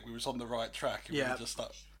God's sake, we was on the right track. And we were just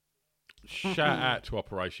like... Shout out to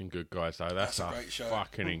Operation Good Guys, though. That's a great show.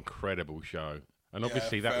 Fucking incredible show. And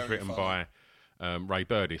obviously that was written by Ray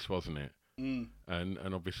Burdiss, wasn't it? Mm.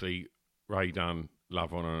 And obviously Ray done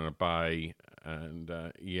Love, Honor and Obey, and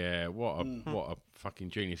what a fucking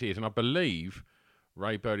genius he is. And I believe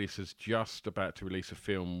Ray Burdiss is just about to release a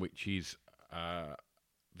film which is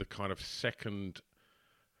the kind of second.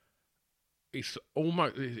 It's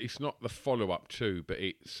not the follow up to, but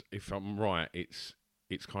it's, if I'm right, it's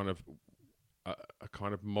kind of a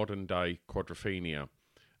kind of modern day Quadrophenia.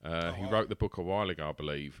 He wrote the book a while ago, I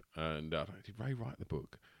believe, and did Ray write the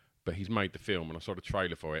book? But he's made the film, and I saw the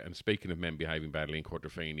trailer for it. And speaking of men behaving badly in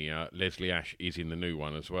Quadrophenia, Leslie Ash is in the new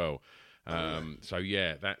one as well. So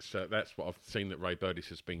that's what I've seen that Ray Burdiss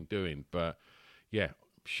has been doing. But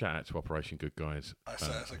shout out to Operation Good Guys. It's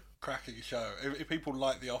a cracking show. If people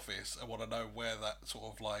like The Office and want to know where that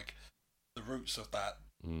sort of like the roots of that,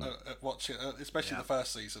 watch it. Especially the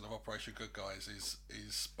first season of Operation Good Guys is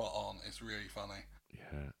spot on. It's really funny.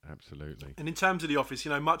 Yeah, absolutely. And in terms of The Office,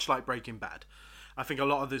 much like Breaking Bad, I think a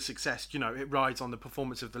lot of the success, it rides on the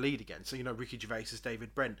performance of the lead again. So, Ricky Gervais is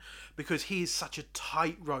David Brent, because he is such a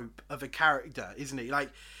tightrope of a character, isn't he?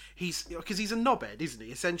 Like, because he's a knobhead, isn't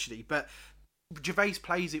he, essentially? But Gervais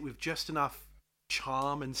plays it with just enough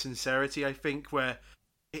charm and sincerity, I think, where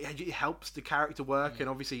it helps the character work. And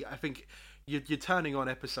obviously, I think you're turning on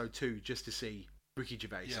episode 2 just to see Ricky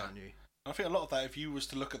Gervais, aren't you? I think a lot of that, if you was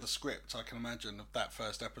to look at the script, I can imagine of that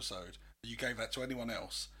first episode, you gave that to anyone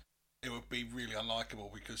else, it would be really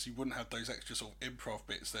unlikable because you wouldn't have those extra sort of improv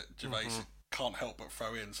bits that Gervais can't help but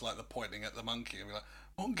throw in. So like the pointing at the monkey and be like,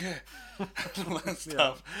 monkey, and all that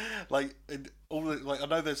stuff. Like I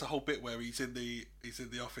know there's a whole bit where he's in the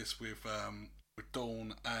office with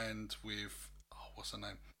Dawn and with what's her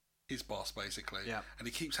name, his boss basically. Yeah. And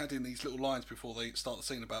he keeps adding these little lines before they start the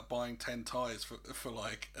scene about buying 10 ties for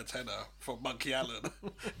like a tenner from Monkey Allen.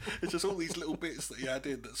 It's just all these little bits that he add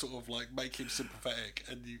in that sort of like make him sympathetic,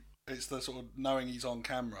 and it's the sort of knowing he's on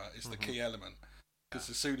camera is the key element, because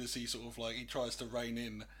as soon as he sort of like he tries to rein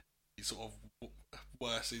in his sort of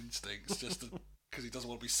worse instincts just because he doesn't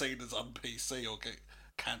want to be seen as un-PC or get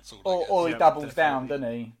cancelled, or he doubles down, doesn't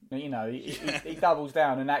he? He doubles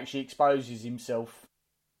down and actually exposes himself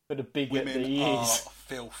for the bigot that he are is.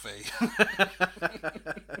 Filthy.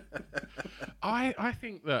 I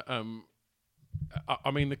think that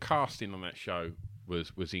I mean the casting on that show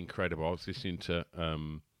was incredible. I was listening to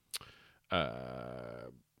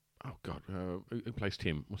who plays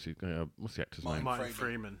Tim? What's the actor's name? Martin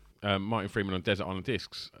Freeman. Martin Freeman on Desert Island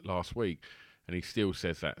Discs last week, and he still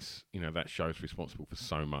says that show's responsible for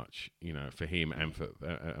so much, for him and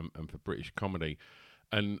for British comedy,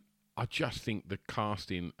 and I just think the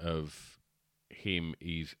casting of him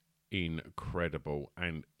is incredible,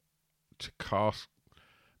 and to cast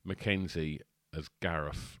Mackenzie as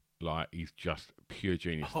Gareth, like, he's just pure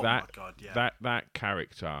genius. My God, yeah. That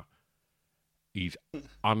character is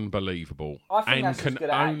unbelievable. I think and that's as good at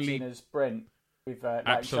acting as Brent. with like, in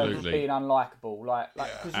terms of Absolutely. being unlikable. Like,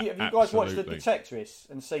 because have you guys watched The Absolutely. Detectorist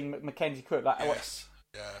and seen Mackenzie Crook? Like, Yes.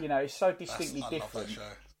 Yeah. you know, it's so distinctly I love different. that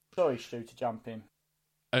show. Sorry, Stu, to jump in.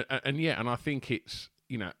 And I think it's,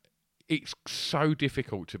 you know, it's so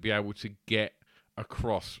difficult to be able to get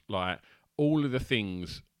across like all of the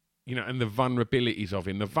things, you know, and the vulnerabilities of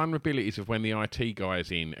him, the vulnerabilities of when the IT guy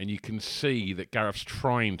is in, and you can see that Gareth's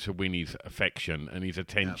trying to win his affection and his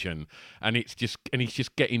attention, and he's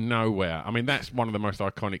just getting nowhere. I mean, that's one of the most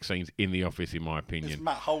iconic scenes in The Office, in my opinion. It's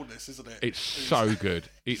Matt Holness, isn't it? It's so good.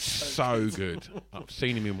 It's so good. I've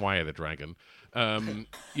seen him in Way of the Dragon.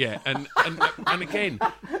 Yeah, and again,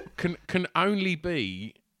 can only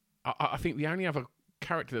be. I think the only other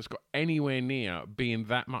character that's got anywhere near being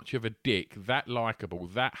that much of a dick, that likable,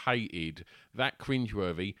 that hated, that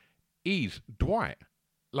cringeworthy, is Dwight.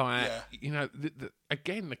 Like, you know,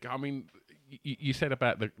 I mean, you said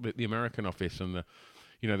about the American Office and the,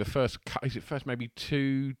 you know, the first maybe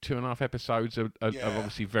two and a half episodes are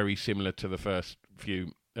obviously very similar to the first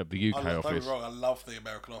few of the UK Office. Don't get me wrong, I love the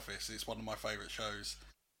American Office. It's one of my favourite shows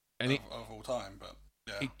of all time. But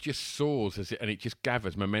yeah. It just soars and it just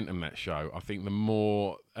gathers momentum, that show. I think the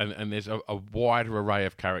more and there's a wider array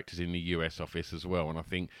of characters in the US Office as well, and I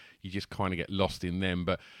think you just kind of get lost in them.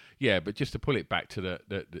 But yeah, but just to pull it back to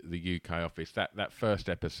the UK Office, that first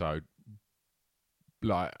episode,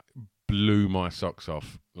 like, blew my socks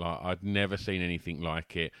off. Like, I'd never seen anything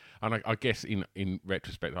like it. And I guess in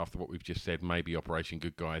retrospect, after what we've just said, maybe Operation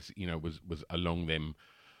Good Guys, you know, was along them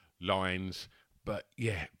lines. But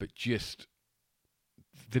yeah, but just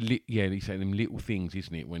he's saying them little things,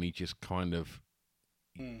 isn't it? When he just kind of,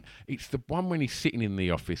 it's the one when he's sitting in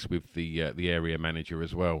the office with the area manager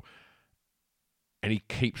as well, and he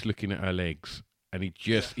keeps looking at her legs, and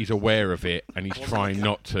he's aware of it, and he's trying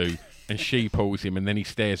not to, and she pulls him, and then he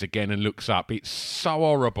stares again and looks up. It's so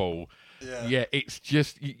horrible. Yeah, it's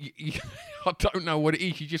just I don't know what it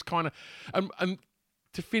is. You just kind of and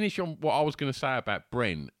to finish on what I was going to say about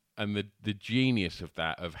Brent. And the genius of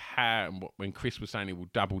that, of how, when Chris was saying it will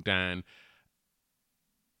double down,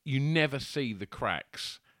 you never see the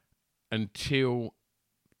cracks until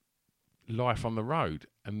Life on the Road.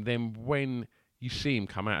 And then when you see him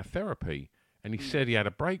come out of therapy and he said he had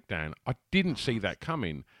a breakdown, I didn't see that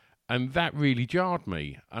coming. And that really jarred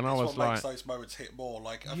me. And That's I was what like, makes those moments hit more.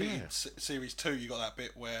 Like, I think in series 2, you got that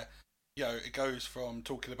bit where, you know, it goes from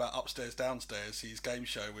talking about upstairs, downstairs, his game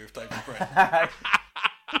show with David Brent.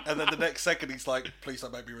 And then the next second he's like, please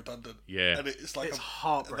don't make me redundant. Yeah. And it's like, it's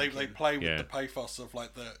heartbreaking. They play with the pathos of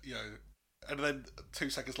like the, you know, and then 2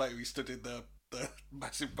 seconds later he stood in the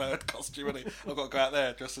massive bird costume and I've got to go out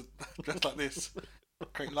there dressed like this.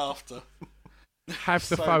 Create laughter. have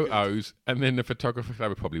the So photos, and then the photographer,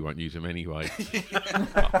 they probably won't use them anyway.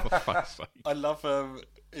 For fuck's sake. I love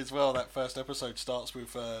as well, that first episode starts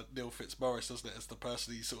with Neil Fitzmaurice, doesn't it, as the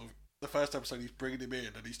person he's sort of, the first episode he's bringing him in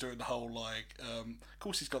and he's doing the whole like, of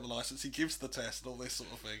course he's got the licence, he gives the test and all this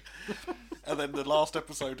sort of thing. And then the last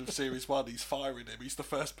episode of series 1, he's firing him, he's the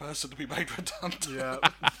first person to be made redundant. Yeah.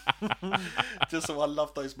 Just so I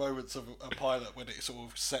love those moments of a pilot when it sort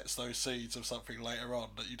of sets those seeds of something later on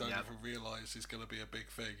that you don't even realise is going to be a big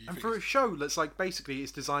thing. And for a show that's like basically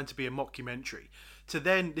it's designed to be a mockumentary, to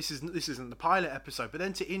then this isn't the pilot episode, but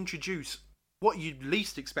then to introduce what you'd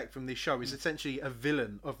least expect from this show is essentially a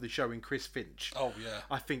villain of the show in Chris Finch. Oh yeah,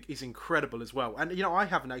 I think is incredible as well. And you know, I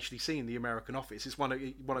haven't actually seen The American Office. It's one of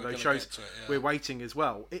those shows we're waiting as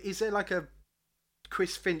well. Is there like a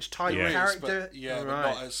Chris Finch type character? But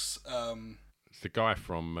not as. It's the guy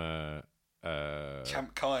from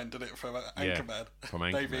Champ Kind, did it, from Anchorman? From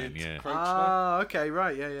Anchorman, David yeah. Croce. Ah, okay,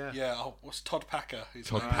 right, yeah. Yeah, what's Todd Packer?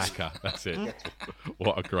 Todd Packer, that's it.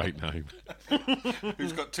 What a great name.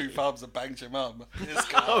 Who's got 2 thumbs and bangs your mum.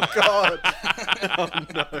 Oh, God. Oh,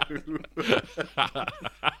 no.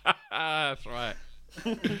 That's right.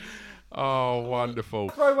 Oh, wonderful.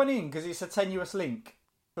 I'll throw one in because it's a tenuous link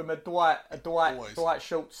from a Dwight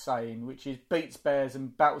Schultz saying, which is Beats Bears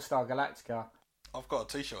and Battlestar Galactica. I've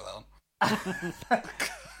got a t-shirt with that on.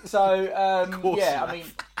 So, yeah, I mean,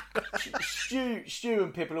 Stu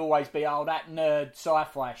and people always be, oh, that nerd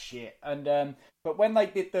sci-fi shit. And but when they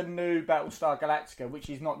did the new Battlestar Galactica, which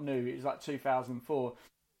is not new, it was like 2004,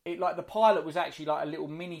 it like the pilot was actually like a little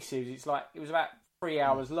mini-series. It was about 3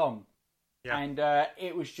 hours long. Yeah. And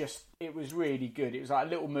it was really good. It was like a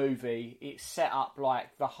little movie. It set up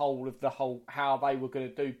like the whole how they were going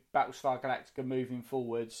to do Battlestar Galactica moving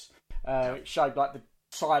forwards. It showed like the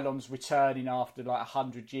Cylons returning after like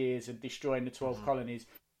 100 years and destroying the 12 colonies.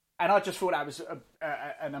 And I just thought that was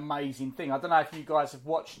an amazing thing. I don't know if you guys have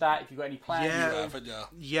watched that, if you've got any plans.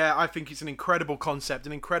 Yeah, I think it's an incredible concept,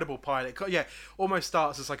 an incredible pilot. Yeah, almost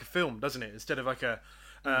starts as like a film, doesn't it? Instead of like your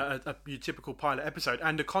typical pilot episode.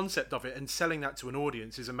 And the concept of it and selling that to an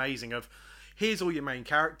audience is amazing. Of here's all your main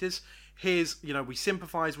characters. Here's, we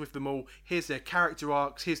sympathise with them all. Here's their character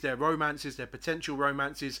arcs. Here's their romances, their potential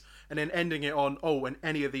romances. And then ending it on, and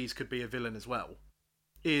any of these could be a villain as well.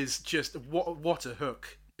 Is just, what a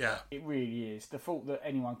hook. Yeah, it really is. The thought that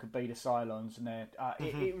anyone could be the Cylons, and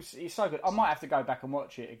it's so good. I might have to go back and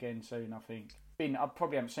watch it again soon. I think I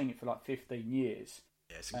probably haven't seen it for like 15 years.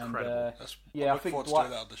 Yeah, it's incredible. I look forward to doing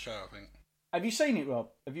that on the show. I think. Have you seen it, Rob?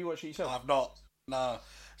 Have you watched it yourself? I've not. No,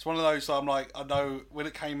 it's one of those. I'm like, I know when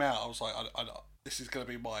it came out, I was like, I this is going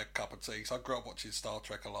to be my cup of tea. So I grew up watching Star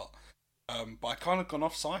Trek a lot. But I kind of gone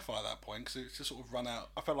off sci-fi at that point because it's just sort of run out.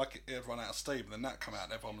 I felt like it had run out of steam, and then that came out,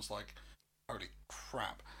 and everyone was like, "Holy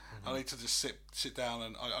crap!" I need to just sit down,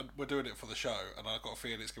 and we're doing it for the show, and I've got a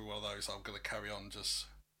feeling it's going to be one of those. So I'm going to carry on just.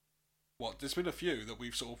 There's been a few that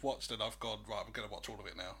we've sort of watched, and I've gone right. I'm going to watch all of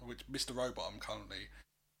it now. Which Mr. Robot, I'm currently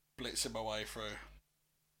blitzing my way through.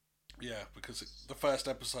 Yeah, because the first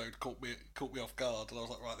episode caught me off guard, and I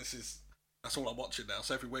was like, right, that's all I'm watching now.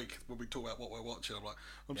 So every week when we talk about what we're watching, I'm like,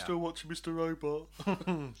 I'm still watching Mr. Robot.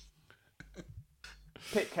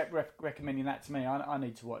 Pip kept recommending that to me. I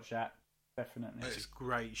need to watch that. Definitely. It's a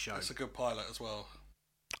great show. It's a good pilot as well.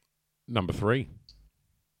 Number 3.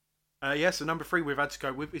 So number 3 we've had to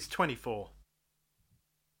go with is 24.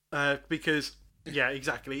 Because, yeah,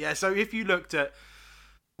 exactly. Yeah, so if you looked at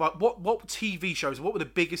like what TV shows, what were the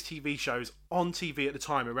biggest TV shows on TV at the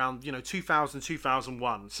time around 2000,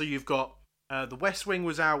 2001? So you've got The West Wing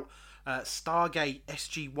was out, Stargate,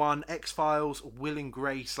 SG-1, X-Files, Will and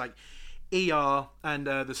Grace, like ER, and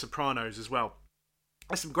The Sopranos as well.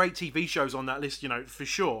 There's some great TV shows on that list, for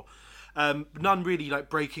sure. None really like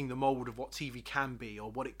breaking the mold of what TV can be or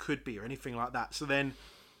what it could be or anything like that. So then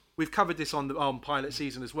we've covered this on the pilot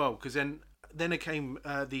season as well, because then it came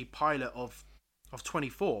the pilot of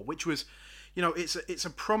 24, which was, it's a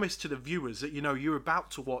promise to the viewers that you're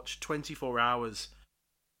about to watch 24 hours.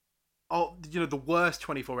 The worst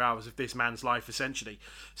 24 hours of this man's life, essentially.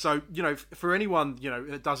 So, for anyone,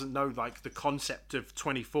 that doesn't know, like, the concept of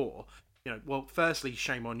 24, well, firstly,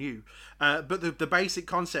 shame on you. But the basic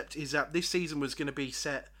concept is that this season was going to be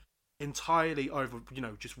set entirely over,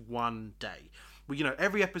 just one day. Well,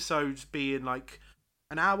 every episode's being, like,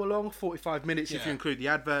 an hour long, 45 minutes if you include the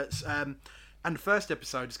adverts. And the first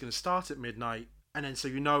episode is going to start at midnight. And then, so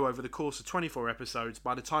over the course of 24 episodes,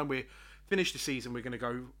 by the time we're finish the season, we're going to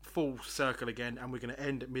go full circle again, and we're going to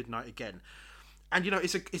end at midnight again. And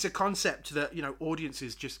it's a concept that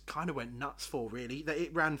audiences just kind of went nuts for. Really, that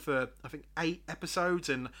it ran for I think 8 episodes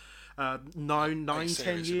and 10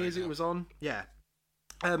 years it was on. Yeah.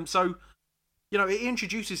 So it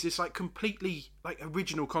introduces this like completely like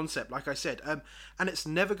original concept, like I said, and it's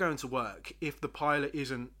never going to work if the pilot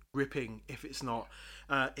isn't gripping, if it's not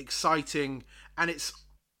exciting, and it's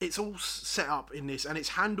all set up in this, and it's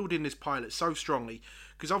handled in this pilot so strongly,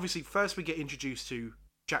 because obviously first we get introduced to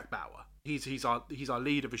Jack Bauer. He's our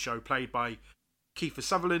lead of the show, played by Kiefer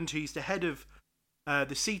Sutherland. He's the head of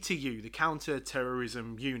the CTU, the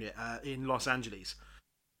Counter-Terrorism Unit in Los Angeles,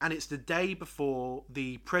 and it's the day before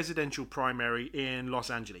the presidential primary in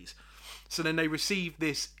Los Angeles. So then they receive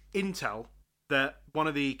this intel that one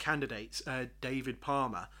of the candidates, David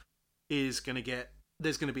Palmer, is going to get.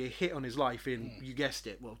 There's going to be a hit on his life in, you guessed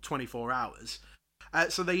it, 24 hours.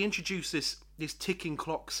 So they introduce this ticking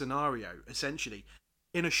clock scenario, essentially,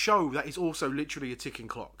 in a show that is also literally a ticking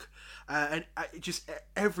clock. And just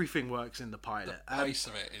everything works in the pilot. The pace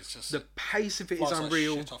of it is just... The pace of it is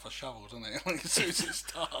unreal. Like shit off a shovel, doesn't it? Like, as soon as it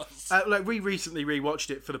starts. We recently rewatched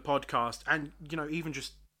it for the podcast, and, even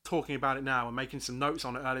just talking about it now and making some notes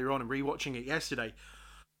on it earlier on and rewatching it yesterday,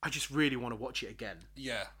 I just really want to watch it again.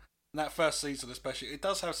 Yeah. And that first season especially, it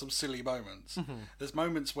does have some silly moments. Mm-hmm. There's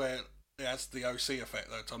moments where it has the OC effect,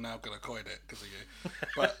 though, I'm now going to coin it because of you.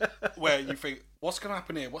 But where you think, what's going to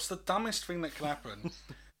happen here? What's the dumbest thing that can happen?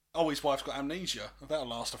 Oh, his wife's got amnesia. That'll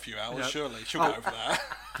last a few hours, surely. She'll get over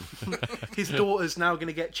that. His daughter's now going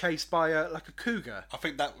to get chased by a cougar. I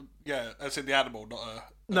think that, as in the animal, not a...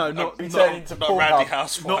 not a randy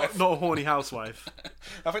housewife. Not a horny housewife.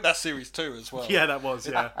 I think that's series 2 as well. Yeah, that was,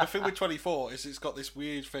 yeah. The thing with 24 is it's got this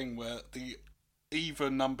weird thing where the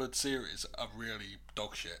even-numbered series are really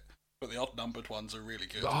dog shit, but the odd-numbered ones are really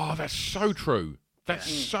good. Oh, that's so true. That's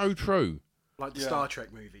so true. Like the Star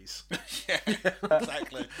Trek movies. Yeah,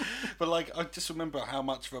 exactly. But like, I just remember how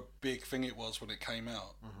much of a big thing it was when it came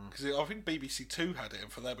out. Because I think BBC Two had it,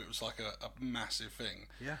 and for them it was like a massive thing.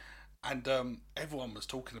 Yeah. And everyone was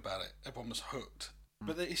talking about it. Everyone was hooked.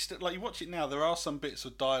 But it's still, like, you watch it now, there are some bits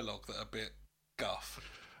of dialogue that are a bit guff.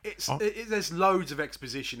 There's loads of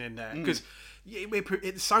exposition in there because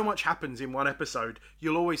so much happens in one episode.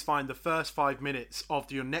 You'll always find the first 5 minutes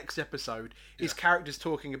of your next episode is characters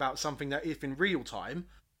talking about something that, if in real time,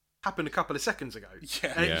 happened a couple of seconds ago.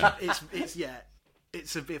 Yeah,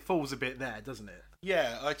 it falls a bit there, doesn't it?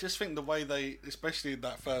 Yeah, I just think the way they, especially in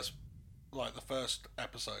that first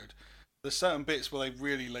episode, there's certain bits where they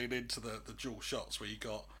really lean into the dual shots where you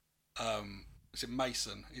got. Is it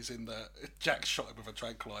Mason? He's in the Jack shot him with a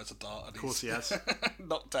tranquilizer dart, and of course he has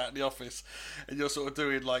knocked out in the office. And you're sort of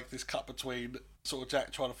doing like this cut between sort of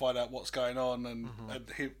Jack trying to find out what's going on, and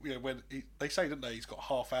he, they say, didn't they? He's got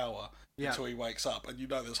half hour until he wakes up, and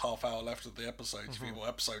there's half hour left of the episode. You think, well,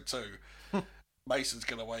 episode 2, Mason's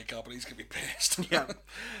gonna wake up and he's gonna be pissed. Yeah,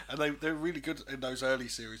 and they're really good in those early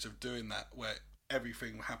series of doing that, where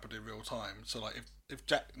everything happened in real time. So like if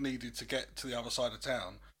Jack needed to get to the other side of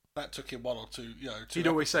town, that took him 1 or 2, He'd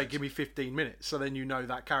always say, give me 15 minutes. So then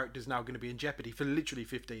that character's now going to be in jeopardy for literally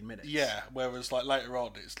 15 minutes. Yeah, whereas like later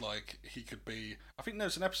on, it's like he could be... I think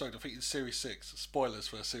there's an episode, I think it's Series 6, spoilers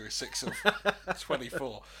for Series 6 of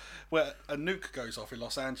 24, where a nuke goes off in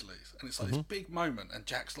Los Angeles. And it's like this big moment. And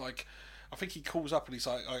Jack's like... I think he calls up and he's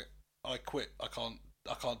like, I quit. I can't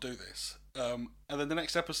do this. And then the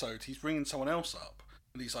next episode, he's ringing someone else up.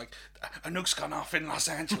 And he's like, a nuke's gone off in Los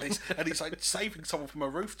Angeles. And he's like saving someone from a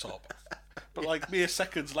rooftop. But like mere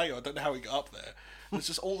seconds later, I don't know how he got up there. There's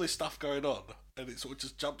just all this stuff going on. And it sort of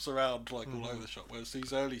just jumps around like all over the shop. Whereas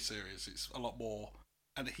these early series, it's a lot more...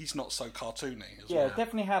 And he's not so cartoony as well. Yeah,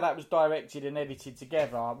 definitely how that was directed and edited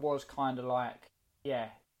together was kind of like, It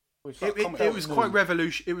was quite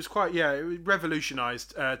revolution. It was quite it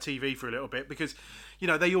revolutionised TV for a little bit because,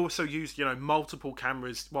 they also used multiple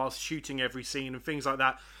cameras whilst shooting every scene and things like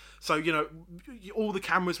that. So all the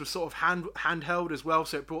cameras were sort of handheld as well.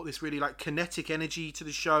 So it brought this really like kinetic energy to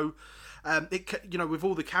the show. With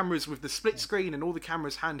all the cameras with the split screen and all the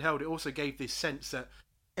cameras handheld, it also gave this sense that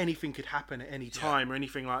anything could happen at any time or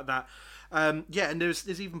anything like that. And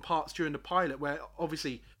there's even parts during the pilot where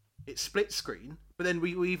obviously it's split screen, but then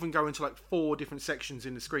we even go into like 4 different sections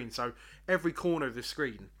in the screen. So every corner of the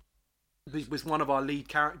screen was one of our lead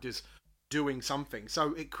characters doing something.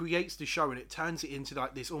 So it creates the show and it turns it into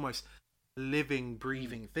like this almost living,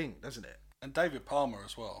 breathing thing, doesn't it? And David Palmer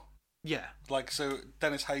as well. Yeah. Like, so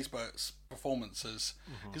Dennis Haysbert's performances,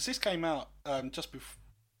 because this came out just before,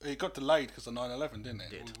 it got delayed because of 9/11, didn't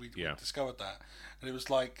it? We discovered that. And it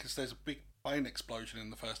was like, because there's a big plane explosion in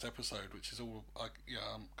the first episode, which is all, I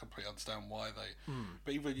completely understand why they...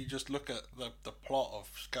 But even you just look at the plot of,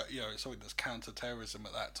 it's something that's counter-terrorism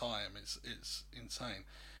at that time, it's insane.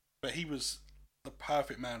 But he was the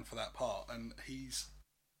perfect man for that part, and he's...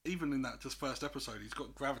 Even in that just first episode, he's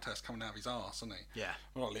got gravitas coming out of his arse, hasn't he? Yeah.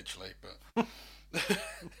 Well, not literally, but...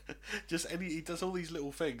 he does all these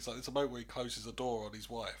little things, like there's a moment where he closes the door on his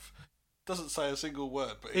wife. Doesn't say a single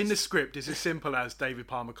word, but in the script it's as simple as David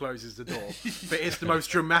Palmer closes the door. But it's the most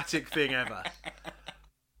dramatic thing ever.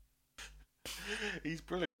 He's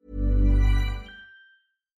brilliant.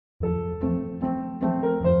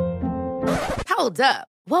 Hold up.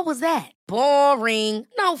 What was that? Boring.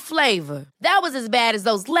 No flavor. That was as bad as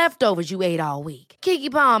those leftovers you ate all week.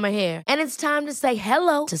 Keke Palmer here. And it's time to say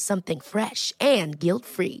hello to something fresh and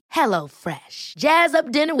guilt-free. Hello Fresh. Jazz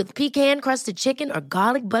up dinner with pecan-crusted chicken or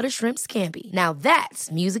garlic butter shrimp scampi. Now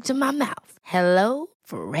that's music to my mouth. Hello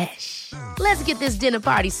Fresh. Let's get this dinner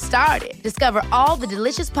party started. Discover all the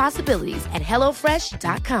delicious possibilities at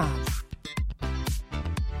HelloFresh.com.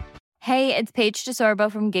 Hey, it's Paige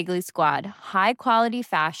DeSorbo from Giggly Squad. High quality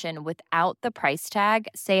fashion without the price tag.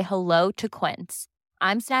 Say hello to Quince.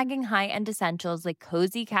 I'm snagging high-end essentials like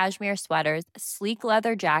cozy cashmere sweaters, sleek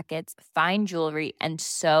leather jackets, fine jewelry, and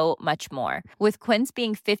so much more. With Quince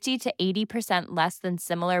being 50 to 80% less than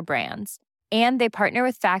similar brands. And they partner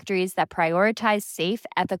with factories that prioritize safe,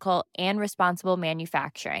 ethical, and responsible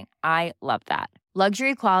manufacturing. I love that.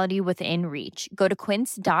 Luxury quality within reach. Go to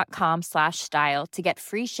quince.com/style to get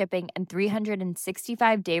free shipping and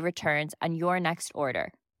 365-day returns on your next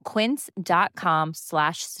order.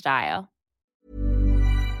 Quince.com/style.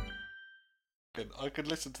 I could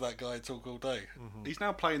listen to that guy talk all day. He's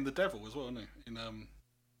now playing the devil as well, isn't he? In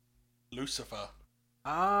Lucifer.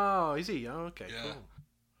 Oh, is he? Oh, okay, yeah. Cool.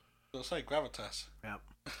 I'll say gravitas.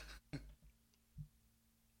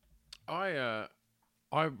 Yeah.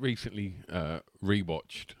 I recently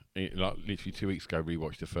rewatched like literally 2 weeks ago,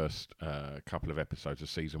 rewatched the first couple of episodes of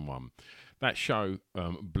season 1. That show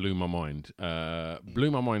blew my mind.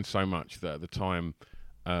 Blew my mind so much that at the time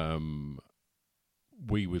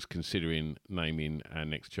we was considering naming our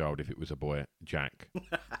next child, if it was a boy, Jack.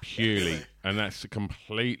 Purely. And that's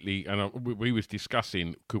completely... And we was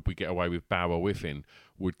discussing, could we get away with Bauer Whiffin?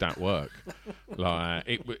 Would that work?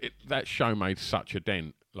 Like that show made such a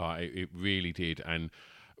dent. Like it really did. And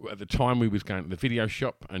at the time we was going to the video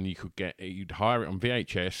shop, and you'd hire it on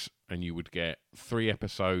VHS, and you would get 3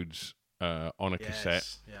 episodes on a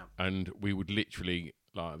cassette. Yeah. And we would literally,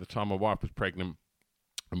 like at the time my wife was pregnant,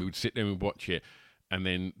 and we would sit there and watch it. And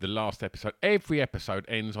then the last episode, every episode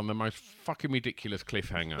ends on the most fucking ridiculous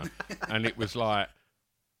cliffhanger. And it was like,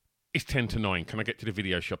 it's 10 to 9. Can I get to the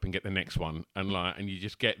video shop and get the next one? And you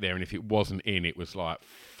just get there, and if it wasn't in, it was like,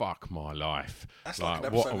 fuck my life. That's like an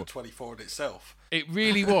episode of 24 in itself. It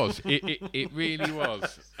really was. It really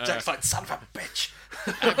was. Jack's like, son of a bitch.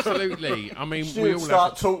 Absolutely. I mean, we all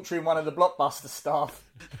start torturing one of the Blockbuster staff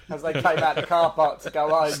as they came out the car park to go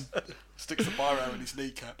home. Sticks the biro in his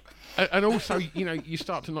kneecap. And also, you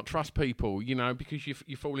start to not trust people, because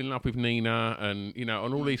you fall in love with Nina and, and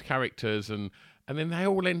all these characters, and then they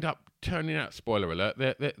all end up turning out, spoiler alert,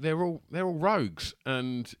 they're all rogues.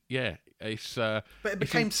 And yeah, it's... but it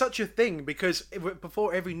became such a thing because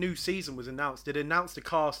before every new season was announced, they'd announce the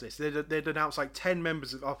cast list. They'd announce like 10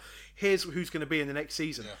 members of, here's who's going to be in the next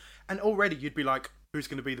season. Yeah. And already you'd be like, who's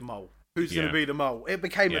going to be the mole? Who's going to be the mole? It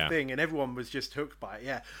became a thing, and everyone was just hooked by it,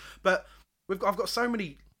 yeah. But I've got so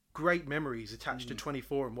many great memories attached to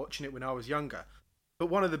 24 and watching it when I was younger. But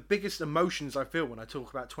one of the biggest emotions I feel when I talk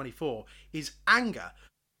about 24 is anger.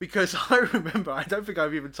 Because I remember, I don't think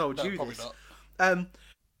I've even told you this. Not.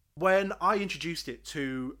 When I introduced it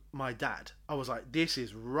to my dad, I was like, this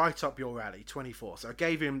is right up your alley, 24. So I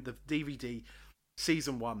gave him the DVD,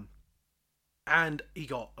 season 1. And he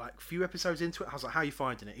got like a few episodes into it. I was like, how are you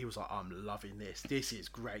finding it? He was like, I'm loving this. This is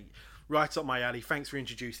great. Right up my alley. Thanks for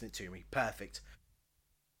introducing it to me. Perfect.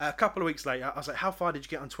 A couple of weeks later, I was like, how far did you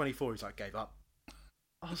get on 24? He's like, gave up.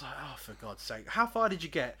 I was like, oh, for God's sake. How far did you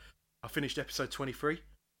get? I finished episode 23. I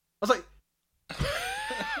was like...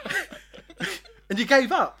 And you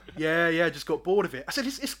gave up? Yeah, just got bored of it. I said,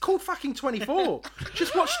 it's called fucking 24.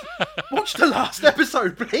 Just watch the last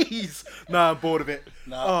episode, please. No, I'm bored of it.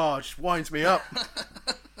 No. Oh, it just winds me up.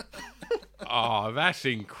 Oh, that's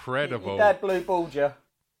incredible. Your dad blue balled you.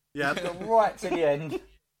 Yeah. Got right to the end and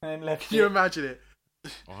then left. Can you imagine it?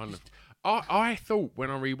 I thought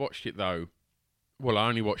when I rewatched it though, well, I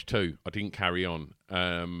only watched 2. I didn't carry on.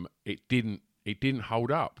 It didn't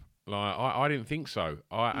hold up. Like I didn't think so.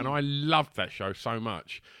 And I loved that show so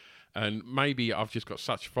much. And maybe I've just got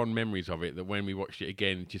such fond memories of it that when we watched it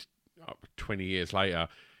again, just 20 years later,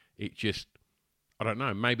 it just, I don't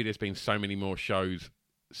know. Maybe there's been so many more shows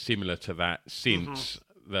similar to that since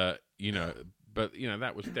that But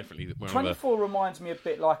that was definitely one 24 reminds me a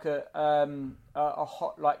bit like a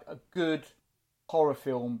good horror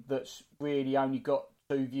film that's really only got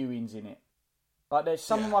 2 viewings in it. Like there's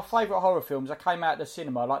some of my favourite horror films. I came out of the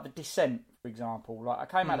cinema, like The Descent, for example. Like I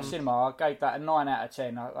came out of the cinema, I gave that a 9 out of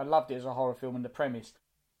 10. I loved it as a horror film and the premise.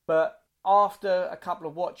 But after a couple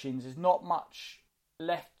of watchings, there's not much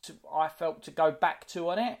left. I felt to go back to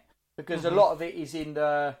on it because a lot of it is in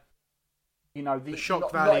the. The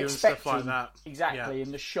shock value and stuff like that. Exactly,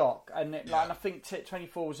 in the shock. And and I think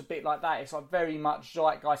 24 was a bit like that. It's like very much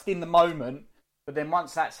zeitgeist in the moment, but then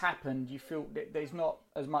once that's happened, you feel that there's not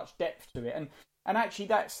as much depth to it. And actually,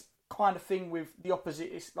 that's kind of thing with the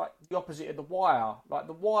opposite. It's like the opposite of The Wire. Like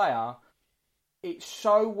The Wire, they're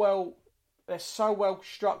so well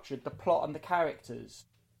structured, the plot and the characters,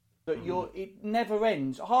 that it never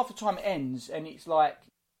ends. Half the time it ends, and it's like,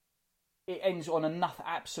 it ends on a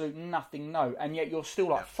absolute nothing note, and yet you're still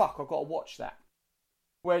like, fuck, I've got to watch that.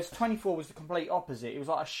 Whereas 24 was the complete opposite. It was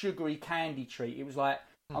like a sugary candy treat. It was like,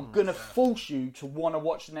 I'm going to force you to want to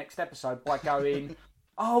watch the next episode by going,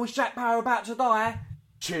 oh, is Jack Bauer about to die?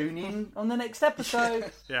 Tune in on the next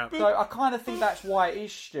episode. Yeah. So I kind of think that's why it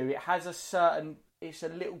is, Stu. It has it's a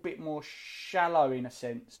little bit more shallow in a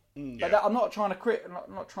sense. But I'm not trying to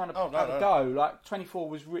I'm not trying to go. Like 24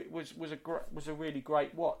 was a really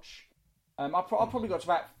great watch. I probably got to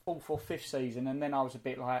about 4th or 5th season, and then I was a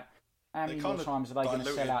bit like, how many more times are they going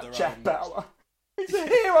to sell out Jack Bauer? He's a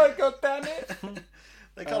hero, goddammit!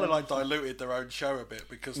 They kind of like diluted their own show a bit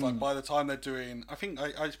because like by the time they're doing, I think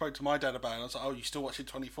I spoke to my dad about it. And I was like, oh, you still watching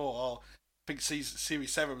 24? Oh, I think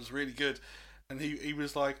series 7 was really good, and he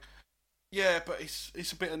was like, yeah, but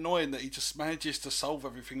it's a bit annoying that he just manages to solve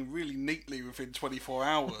everything really neatly within 24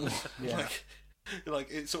 hours. Yeah. Like,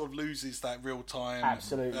 Like it sort of loses that real time.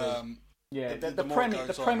 Absolutely. Yeah, the more it premise.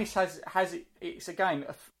 goes The on. premise has it's again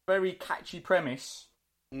a very catchy premise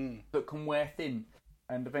that can wear thin,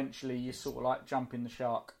 and eventually you sort of like jumping the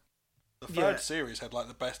shark. The third series had like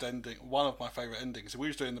the best ending. One of my favourite endings. If we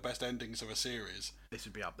was doing the best endings of a series, this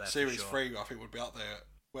would be up there. Series for sure. 3, I think, would be up there.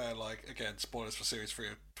 Where, like, again, spoilers for Series 3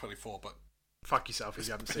 of 24, but fuck yourself if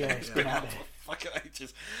you haven't seen it. It's been out for fucking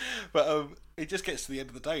ages. But it just gets to the end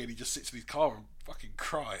of the day and he just sits in his car and fucking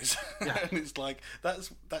cries. Yeah. And it's like,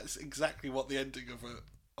 that's exactly what the ending of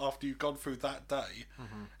after you've gone through that day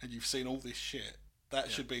and you've seen all this shit, that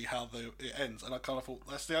should be how it ends. And I kind of thought,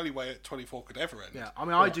 that's the only way 24 could ever end. Yeah, I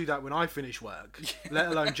mean, I do that when I finish work, let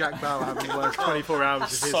alone Jack Bauer having the worst 24 hours of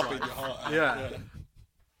his Sobbing life. your heart out. Yeah.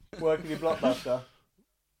 Working your blockbuster.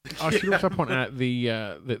 I should also point out the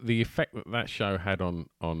effect that show had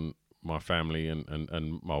on my family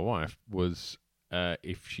and my wife was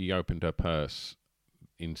if she opened her purse,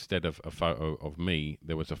 instead of a photo of me,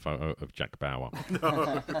 there was a photo of Jack Bauer.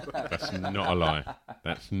 No. That's not a lie.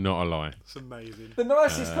 That's not a lie. It's amazing. The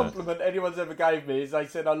nicest compliment anyone's ever gave me is they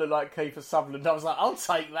said I look like Kiefer Sutherland. I was like, I'll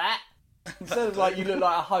take that. Instead of like, you look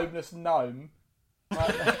like a homeless gnome.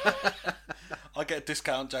 I get a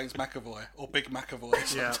discount James McAvoy or Big McAvoy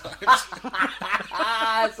sometimes.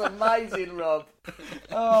 That's amazing, Rob.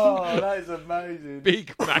 Oh, that is amazing.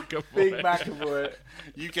 Big McAvoy. Big McAvoy.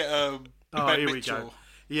 You get Ben Mitchell. We go.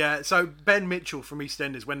 Yeah, so Ben Mitchell from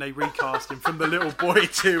EastEnders, when they recast him from the little boy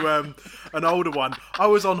to an older one, I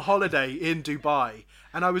was on holiday in Dubai,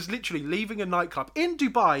 and I was literally leaving a nightclub in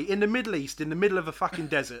Dubai, in the Middle East, in the middle of a fucking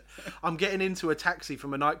desert. I'm getting into a taxi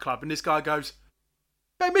from a nightclub, and this guy goes,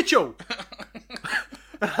 Ben Mitchell!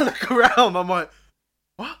 And I look around, I'm like,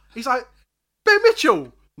 what? He's like, Ben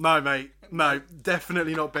Mitchell! No, mate. No,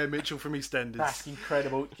 definitely not Ben Mitchell from EastEnders. That's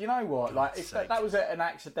incredible. Do you know what? Like, that was an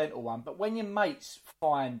accidental one, but when your mates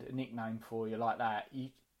find a nickname for you like that,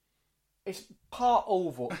 it's part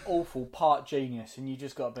awful, part genius, and you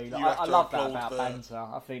just got to be like, I love that about banter.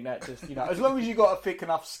 I think that just, as long as you got a thick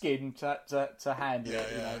enough skin to handle it,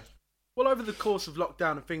 you know. Well, over the course of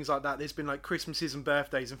lockdown and things like that, there's been like Christmases and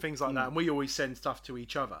birthdays and things like that, and we always send stuff to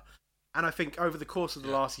each other. And I think over the course of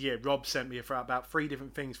the last year, Rob sent me about 3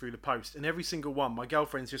 different things through the post, and every single one, my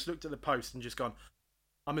girlfriend's just looked at the post and just gone,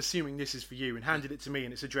 I'm assuming this is for you, and handed it to me,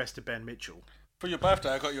 and it's addressed to Ben Mitchell. For your birthday,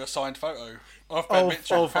 I got you a signed photo of Ben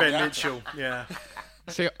Mitchell. Of Ben Mitchell, yeah.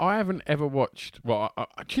 See, I haven't ever watched... Well,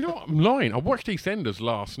 do you know what? I'm lying. I watched EastEnders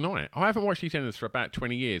last night. I haven't watched EastEnders for about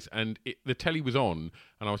 20 years, and the telly was on,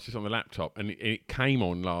 and I was just on the laptop, and it came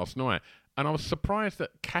on last night. And I was surprised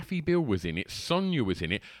that Kathy Bill was in it, Sonia was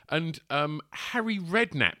in it, and Harry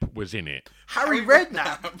Redknapp was in it. Harry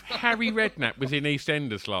Redknapp? Harry Redknapp was in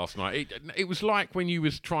EastEnders last night. It was like when you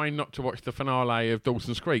was trying not to watch the finale of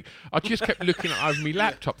Dawson's Creek. I just kept looking over my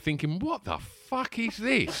laptop thinking, what the fuck is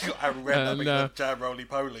this? Got Harry Redknapp in the jam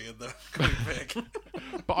roly-poly and the Queen Pig.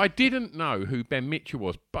 But I didn't know who Ben Mitchell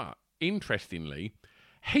was, but interestingly,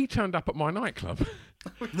 he turned up at my nightclub.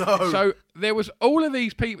 No. So there was all of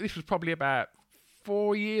these people. This was probably about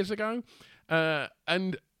 4 years ago,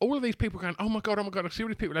 and all of these people going, "Oh my god! I see all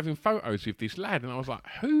these people having photos with this lad," and I was like,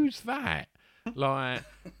 "Who's that?" Like,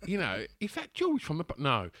 is that George from the?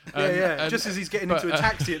 No. Yeah. Just as he's getting into a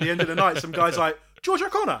taxi at the end of the night, some guy's like, "George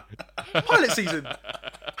O'Connor, pilot season."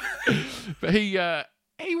 But he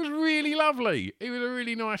was really lovely. He was a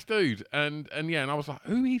really nice dude, and I was like,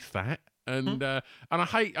 "Who is that?" And I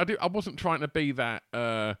wasn't trying to be that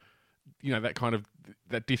that kind of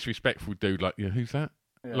that disrespectful dude, like, who's that?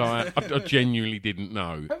 Yeah. Like I genuinely didn't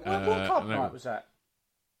know. What club night was that?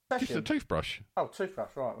 Just a toothbrush. Oh,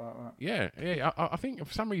 toothbrush, right. Yeah. I think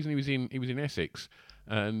for some reason he was in Essex,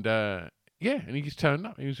 and and he just turned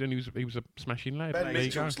up. He was a smashing lad. Ben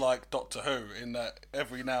Mitchell's like Doctor Who in that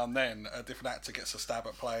every now and then a different actor gets a stab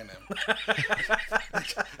at playing him.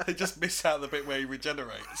 They just miss out the bit where he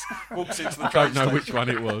regenerates. Walks into the I don't know which one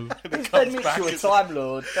it was. Is Ben Mitchell a Time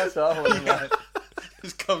Lord? That's what I want to know.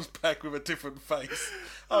 Just comes back with a different face.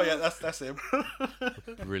 Oh yeah, that's him.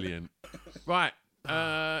 Brilliant. Right,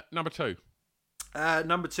 number 2.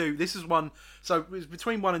 Number 2. This is one. So it was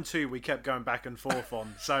between 1 and 2 we kept going back and forth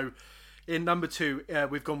on. So in number 2,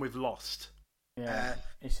 we've gone with Lost. Yeah,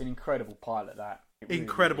 it's an incredible pilot. That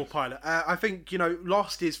incredible pilot. I think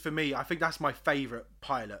Lost is, for me, I think that's my favourite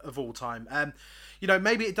pilot of all time.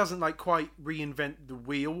 Maybe it doesn't like quite reinvent the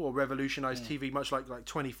wheel or revolutionise TV much like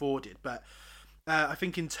 24 did, but I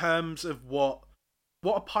think in terms of what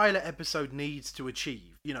a pilot episode needs to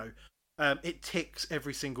achieve, it ticks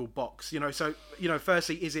every single box. So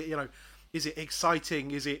firstly, is it Is it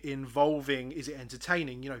exciting? Is it involving? Is it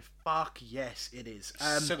entertaining? Fuck yes, it is.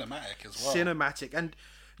 Cinematic as well. Cinematic. And,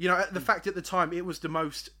 the fact at the time, it was the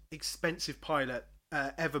most expensive pilot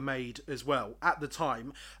ever made as well. At the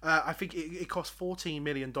time, I think it cost $14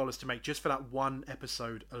 million to make just for that one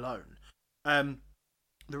episode alone.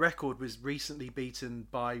 The record was recently beaten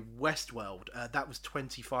by Westworld. That was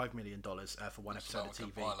 $25 million for one episode of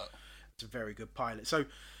TV. It's a very good pilot. So,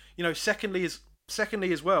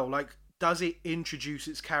 secondly as well, like, does it introduce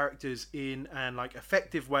its characters in an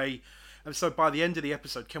effective way? And so by the end of the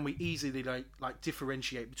episode, can we easily like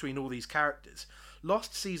differentiate between all these characters?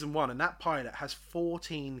 Lost season 1 and that pilot has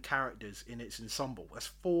 14 characters in its ensemble. That's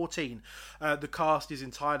 14. The cast is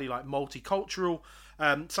entirely multicultural.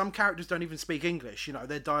 Some characters don't even speak English.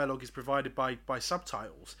 Their dialogue is provided by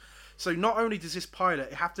subtitles. So not only does this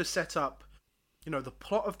pilot have to set up, the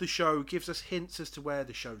plot of the show, gives us hints as to where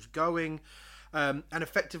the show's going, and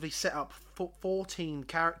effectively set up 14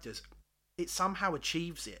 characters, it somehow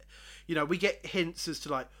achieves it. We get hints as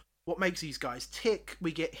to what makes these guys tick.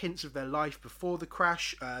 We get hints of their life before the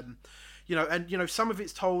crash. And some of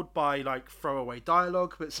it's told by throwaway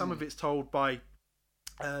dialogue, but some of it's told by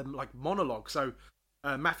monologue. So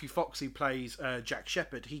Matthew Foxy plays Jack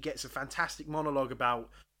Shepherd. He gets a fantastic monologue about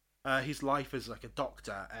his life as a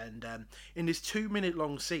doctor, and in this 2-minute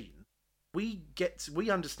long scene, we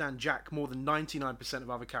understand Jack more than 99% of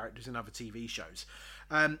other characters in other TV shows.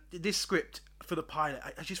 This script for the pilot,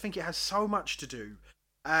 I just think it has so much to do,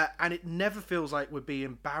 and it never feels like we're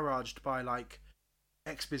being barraged by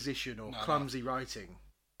exposition or clumsy writing.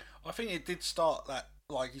 I think it did start that,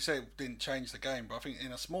 like you said, it didn't change the game, but I think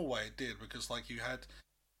in a small way it did, because you had,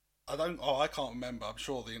 I can't remember, I'm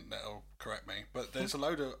sure the internet will correct me, but there's a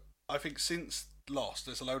load of, I think since Lost,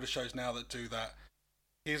 there's a load of shows now that do that.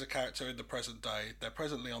 Here's a character in the present day, they're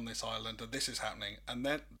presently on this island, and this is happening, and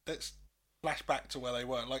then let's flash back to where they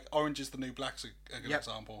were. Like Orange is the New Black's a good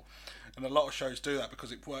example, and a lot of shows do that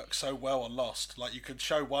because it works so well on Lost. Like you could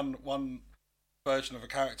show one version of a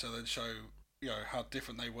character, then show how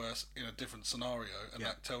different they were in a different scenario, and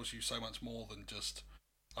that tells you so much more than just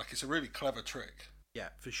it's a really clever trick. Yeah,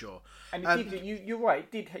 for sure. And it did, you're right.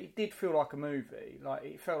 It did feel like a movie.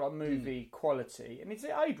 It felt like movie quality. And is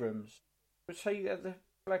it Abrams? Was he the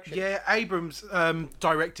flagship? Yeah, Abrams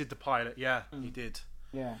directed the pilot. Yeah, he did.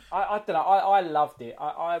 Yeah, I don't know. I loved it.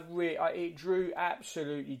 It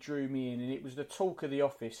absolutely drew me in, and it was the talk of the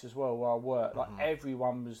office as well where I worked.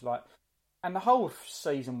 Everyone was and the whole of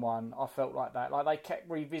season 1, I felt like that. They kept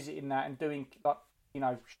revisiting that and doing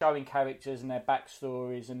showing characters and their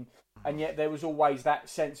backstories, and yet there was always that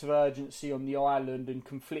sense of urgency on the island and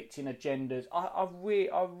conflicting agendas. I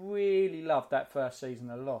really loved that first season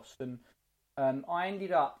of Lost, and I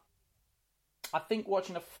ended up, I think,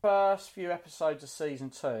 watching the first few episodes of season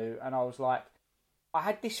 2, and I was I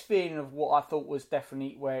had this feeling of what I thought was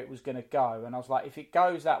definitely where it was going to go, and I was if it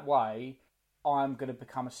goes that way, I'm going to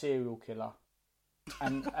become a serial killer.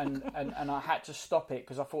 And I had to stop it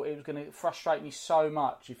because I thought it was going to frustrate me so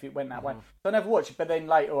much if it went that way. So I never watched it, but then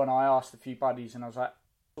later on I asked a few buddies and I was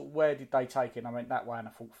where did they take it? And I went that way, and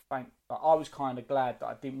I thought, I was kind of glad that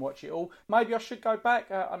I didn't watch it all. Maybe I should go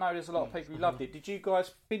back. I know there's a lot of people who loved it. Did you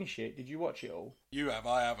guys finish it? Did you watch it all? You have,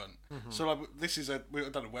 I haven't. So this is I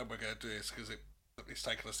don't know when we're going to do this because it's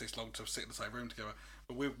taken us this long to sit in the same room together.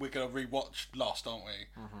 But we're going to rewatch Lost, aren't we?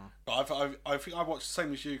 But I think I watched the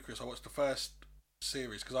same as you, Chris. I watched the first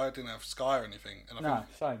series because I didn't have Sky or anything, and I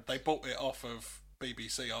think they bought it off of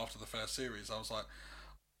BBC after the first series. I was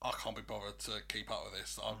I can't be bothered to keep up with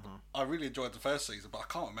this. I really enjoyed the first season, but I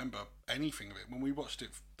can't remember anything of it. When we watched it,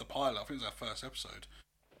 the pilot, I think it was our first episode,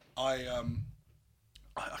 I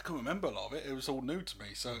couldn't remember a lot of it. It was all new to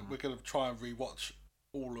me, so we're going to try and rewatch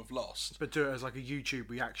all of Lost, but do it as a YouTube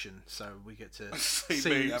reaction, so we get to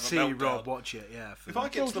see Rob watch it. Yeah. If I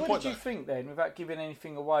get to the point, what did you think then, without giving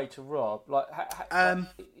anything away to Rob?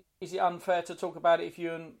 Is it unfair to talk about it if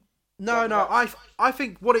you and No. I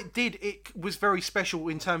think what it did, it was very special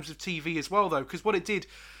in terms of TV as well, though, because what it did,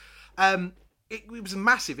 it was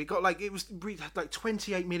massive. It got it was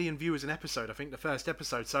 28 million viewers an episode. I think the first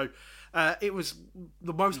episode, so it was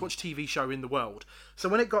the most watched TV show in the world. So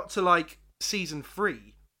when it got to season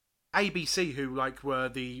 3, ABC, who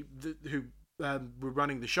were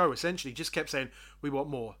running the show, essentially just kept saying, we want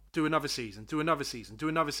more, do another season,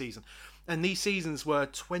 and these seasons were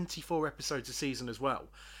 24 episodes a season as well,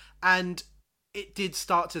 and it did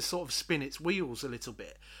start to sort of spin its wheels a little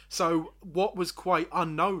bit. So what was quite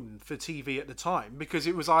unknown for TV at the time, because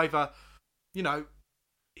it was either,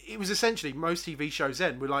 it was essentially most TV shows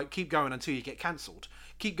then were keep going until you get cancelled.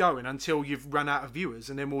 Keep going until you've run out of viewers,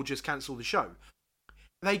 and then we'll just cancel the show.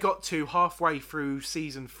 they got to halfway through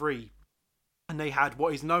season 3, and they had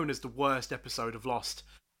what is known as the worst episode of Lost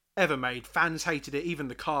ever made. Fans hated it, even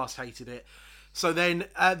the cast hated it. So then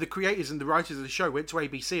the creators and the writers of the show went to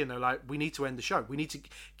ABC and they're like, we need to end the show. We need to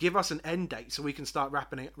give us an end date so we can start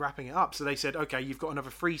wrapping it up. So they said, okay, you've got another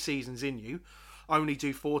 3 seasons in you. Only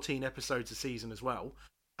do 14 episodes a season as well.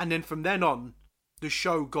 And then from then on, the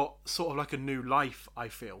show got sort of like a new life, I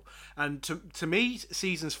feel. And to me,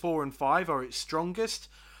 seasons 4 and 5 are its strongest.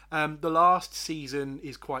 The last season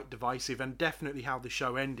is quite divisive, and definitely how the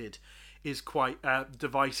show ended is quite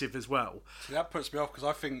divisive as well. See, that puts me off because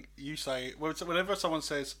I think you say whenever someone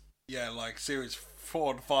says, yeah, like series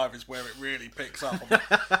 4 and 5 is where it really picks up. I'm like,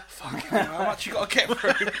 fucking hell, how much you got to get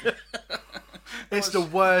through? It's the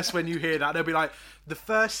worst when you hear that. They'll be like, the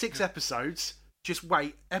first 6 episodes, just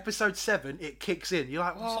wait, episode 7, it kicks in. You're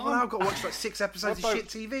like, well, I've got to watch like 6 episodes of shit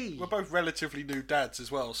TV. We're both relatively new dads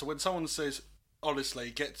as well, so when someone says, honestly,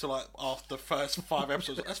 get to like after the first 5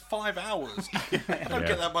 episodes, that's 5 hours. I don't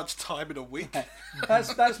get that much time in a week.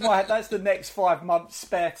 That's the next 5 months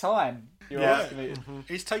spare time. You're asking me. Mm-hmm.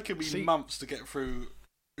 It's taken me months to get through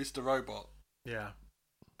Mr. Robot. Yeah.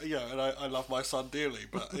 Yeah, and I love my son dearly,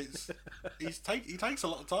 but he takes a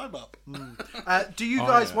lot of time up. Do you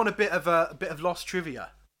guys want a bit of Lost trivia?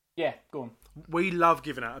 Yeah, go on. We love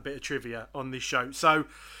giving out a bit of trivia on this show. So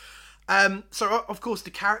of course, the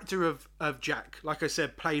character of Jack, like I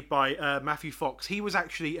said, played by Matthew Fox, he was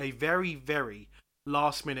actually a very, very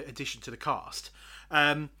last-minute addition to the cast.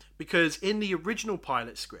 Because in the original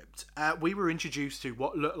pilot script, we were introduced to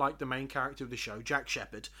what looked like the main character of the show, Jack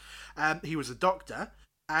Shepherd. He was a doctor,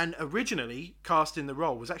 and originally cast in the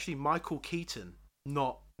role was actually Michael Keaton,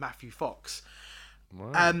 not Matthew Fox.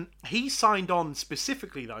 Wow. He signed on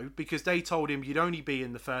specifically, though, because they told him you'd only be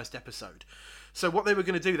in the first episode. So what they were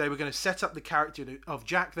going to do, they were going to set up the character of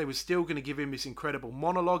Jack. They were still going to give him this incredible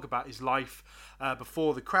monologue about his life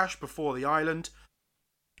before the crash, before the island.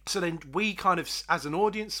 So then we kind of, as an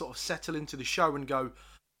audience, sort of settle into the show and go,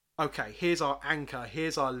 okay, here's our anchor,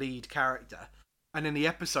 here's our lead character. And then the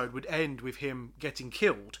episode would end with him getting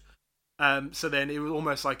killed. So then it was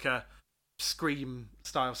almost like a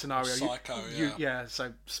Scream-style scenario. Psycho, yeah.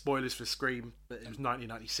 So spoilers for Scream, but it was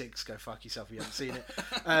 1996. Go fuck yourself if you haven't seen it.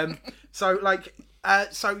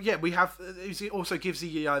 We have. It also gives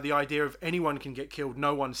the idea of anyone can get killed,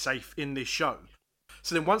 no one's safe in this show.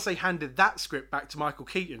 So then once they handed that script back to Michael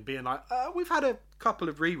Keaton, being like, we've had a couple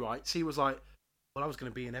of rewrites, he was like, well, I was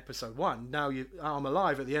going to be in episode 1. Now I'm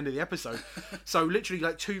alive at the end of the episode. So literally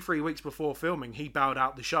like 2-3 weeks before filming, he bowed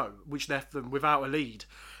out the show, which left them without a lead.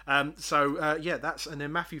 And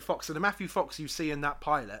then Matthew Fox. So the Matthew Fox you see in that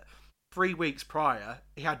pilot, 3 weeks prior,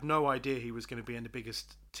 he had no idea he was going to be in the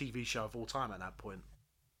biggest TV show of all time at that point.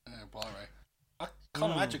 Yeah, blimey. I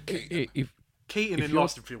can't imagine Keaton. Keaton in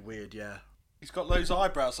Lost would feel weird, yeah. He's got those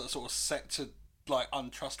eyebrows that are sort of set to, like,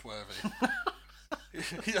 untrustworthy.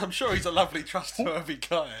 I'm sure he's a lovely, trustworthy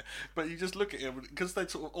guy, but you just look at him, because they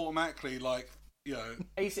sort of automatically, like, you know...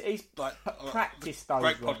 He's like practiced those,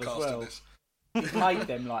 great Rob, as podcast well. in this. He's made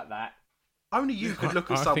them like that. Only you could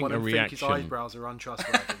look at someone and think his eyebrows are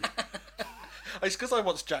untrustworthy. It's because I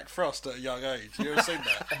watched Jack Frost at a young age. You ever seen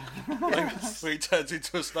that? Where he turns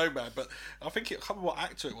into a snowman. But I think I can't remember what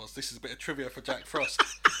actor it was. This is a bit of trivia for Jack Frost.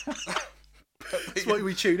 That's what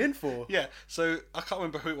we tune in for. Yeah. So I can't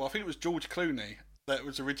remember who it was. I think it was George Clooney that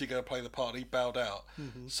was originally going to play the part. He bowed out.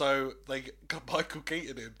 Mm-hmm. So they got Michael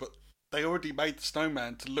Keaton in, but they already made the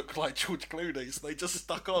snowman to look like George Clooney, so they just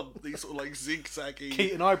stuck on these sort of like zigzaggy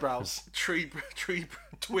Keaton eyebrows, tree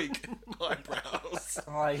twig eyebrows.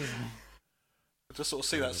 I just sort of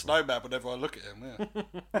see that snowman whenever I look at him.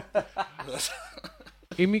 Yeah.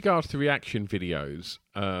 In regards to reaction videos,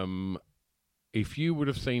 if you would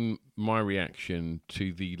have seen my reaction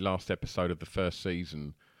to the last episode of the first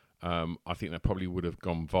season, I think that probably would have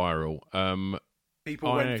gone viral.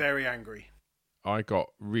 People went very angry. I got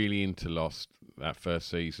really into Lost that first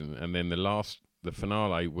season, and then the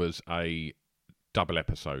finale was a double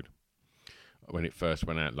episode. When it first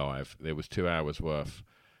went out live, there was 2 hours worth,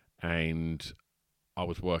 and I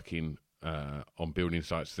was working on building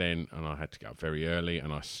sites then, and I had to get up very early,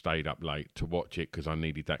 and I stayed up late to watch it because I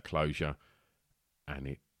needed that closure, and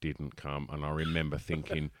it didn't come. And I remember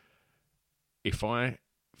thinking, if I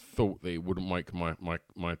thought that it wouldn't wake my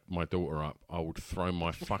daughter up, I would throw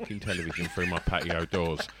my fucking television through my patio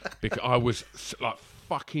doors, because I was like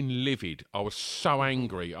fucking livid. I was so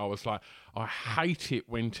angry. I was like, I hate it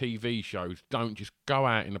when TV shows don't just go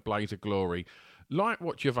out in a blaze of glory like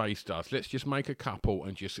what Gervais does. Let's just make a couple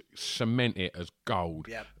and just cement it as gold.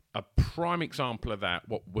 Yep. A prime example of that,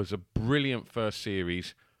 what was a brilliant first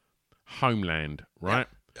series, Homeland, right?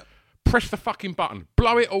 Yep. Press the fucking button,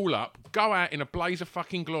 blow it all up, go out in a blaze of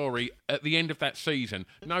fucking glory at the end of that season.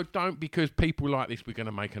 No, don't, because people like this, we're going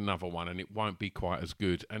to make another one and it won't be quite as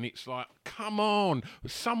good. And it's like, come on,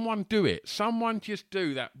 someone do it. Someone just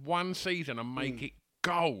do that one season and make it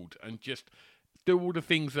gold and just do all the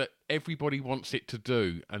things that everybody wants it to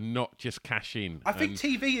do and not just cash in. I think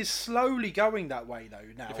TV is slowly going that way though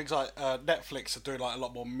now. Things like Netflix are doing like a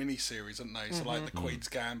lot more mini-series, aren't they? So like the Queen's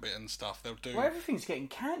Gambit and stuff, they'll do... Well, everything's getting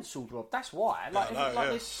cancelled, Rob. That's why. Like,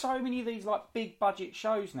 there's so many of these like big budget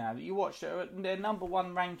shows now that you watch that are their number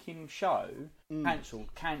one ranking show, cancelled.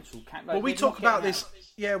 Like, well, we talk about this.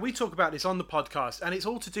 Yeah, we talk about this on the podcast, and it's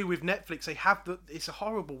all to do with Netflix. They have it's a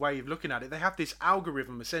horrible way of looking at it. They have this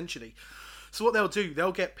algorithm essentially. So what they'll do,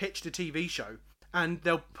 they'll get pitched a TV show and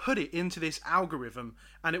they'll put it into this algorithm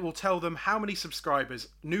and it will tell them how many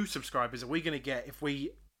new subscribers are we going to get if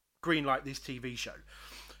we greenlight this TV show.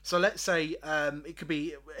 So let's say it could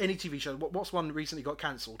be any TV show. What's one recently got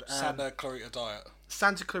cancelled? Santa Clarita Diet.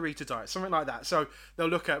 Santa Clarita Diet, something like that. So they'll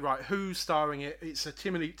look at, right, who's starring it. It's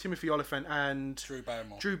Timothy Olyphant and Drew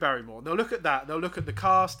Barrymore. They'll look at that. They'll look at the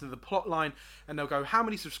cast, the plot line, and they'll go, how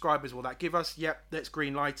many subscribers will that give us? Yep, let's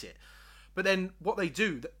greenlight it. But then what they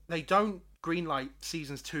do, they don't greenlight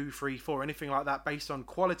seasons 2, 3, 4, anything like that based on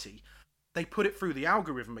quality. They put it through the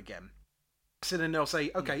algorithm again. So then they'll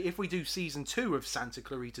say, okay, if we do season 2 of Santa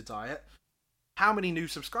Clarita Diet, how many new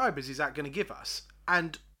subscribers is that going to give us?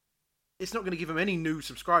 And it's not going to give them any new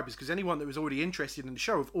subscribers because anyone that was already interested in the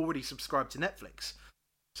show have already subscribed to Netflix.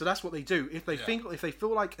 So that's what they do. If they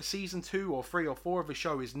feel like a season 2 or 3 or 4 of a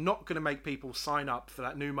show is not going to make people sign up for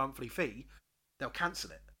that new monthly fee, they'll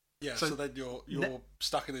cancel it. Yeah, so then you're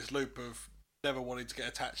stuck in this loop of never wanting to get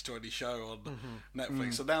attached to any show on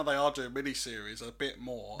Netflix. So now they are doing miniseries a bit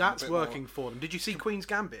more. That's working for them. Did you see Queen's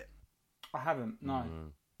Gambit? I haven't, no.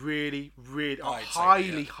 Really,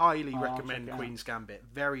 highly recommend Queen's Gambit.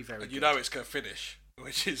 Very, very good. You know it's going to finish,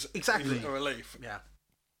 which is exactly a relief. Yeah.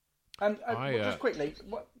 And just quickly,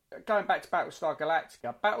 going back to Battlestar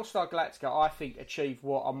Galactica, I think achieved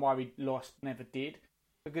what I'm worried Lost never did.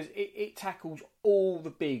 Because it tackles all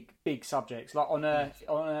the big subjects, like on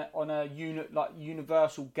a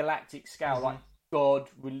universal galactic scale, like God,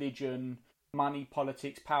 religion, money,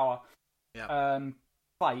 politics, power,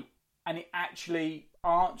 fate, and it actually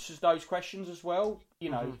answers those questions as well.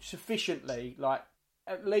 You know, sufficiently, like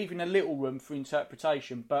leaving a little room for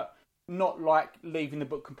interpretation, but not like leaving the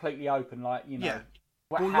book completely open. Like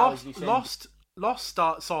Lost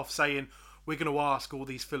starts off saying we're going to ask all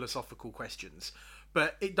these philosophical questions.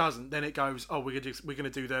 But it doesn't. Then it goes, oh, we're going to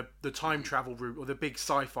do the time travel route or the big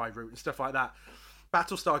sci-fi route and stuff like that.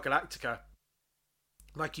 Battlestar Galactica,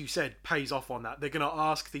 like you said, pays off on that. They're going to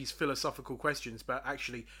ask these philosophical questions, but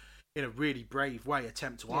actually, in a really brave way,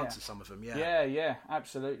 attempt to answer some of them. Yeah,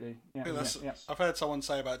 absolutely. Yeah, I've heard someone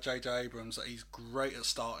say about J.J. Abrams that he's great at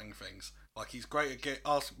starting things. Like he's great at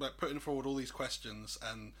putting forward all these questions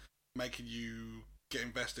and making you get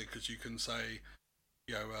invested because you can say,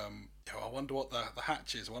 I wonder what the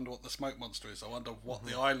hatch is. I wonder what the smoke monster is. I wonder what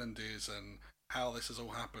the island is and how this has all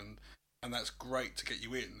happened. And that's great to get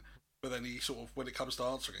you in. But then he sort of, when it comes to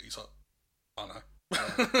answering it, he's like, I know.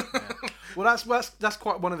 Well, that's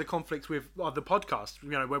quite one of the conflicts with the podcast.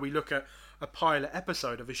 Where we look at a pilot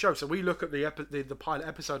episode of a show. So we look at the pilot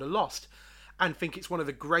episode of Lost and think it's one of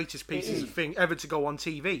the greatest pieces of thing ever to go on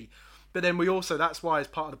TV. But then we also, that's why as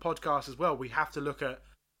part of the podcast as well, we have to look at,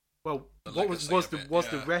 well, was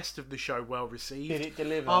the rest of the show well received? Did it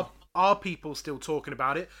deliver? Are people still talking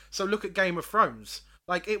about it? So look at Game of Thrones.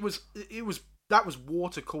 Like it was that was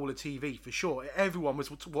water cooler TV for sure. Everyone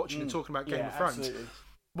was watching and talking about Game of Thrones. Absolutely.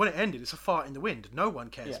 When it ended, it's a fart in the wind. No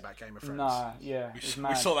one cares about Game of Thrones. Nah,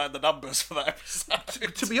 we saw that in the numbers for that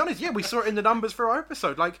episode. To be honest, we saw it in the numbers for our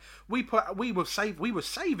episode. Like we were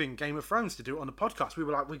saving Game of Thrones to do it on the podcast. We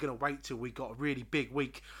were like, we're gonna wait till we got a really big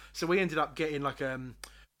week. So we ended up getting a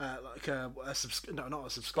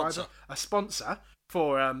sponsor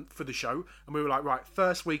for the show, and we were like, right,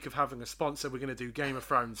 first week of having a sponsor, we're going to do Game of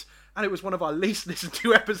Thrones, and it was one of our least listened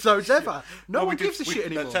to episodes ever. No one gives a shit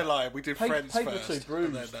anymore. We did Friends people first. People are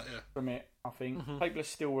too bruised from it. I think people are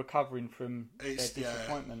still recovering from their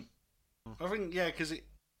disappointment. I think because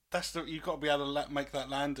you've got to be able to make that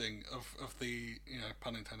landing of the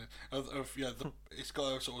pun intended it's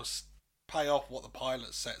got to sort of pay off what the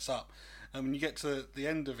pilot sets up. And when you get to the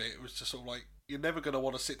end of it, it was just sort of like, you're never going to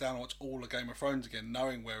want to sit down and watch all of Game of Thrones again,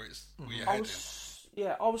 knowing where you're heading.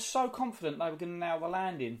 I was so confident they were going to nail the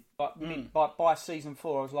landing. By season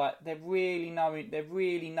 4, I was like, they really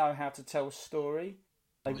know how to tell a story.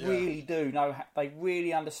 They really do know. They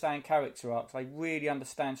really understand character arcs. They really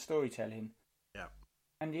understand storytelling. Yeah.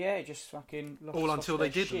 And it just fucking all until they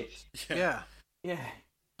didn't. Yeah.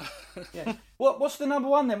 What's the number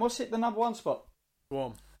one then? What's the number one spot? Go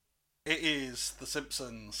on. It is The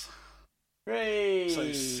Simpsons. Hooray!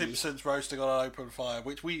 So Simpsons Roasting on an Open Fire,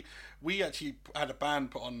 which we actually had a ban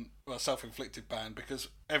put on, a self-inflicted ban, because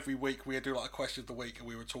every week we do like a question of the week, and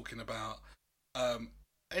we were talking about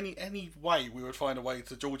any way we would find a way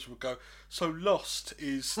to. George would go, so Lost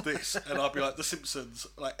is this, and I'd be like, The Simpsons,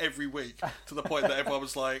 like every week, to the point that everyone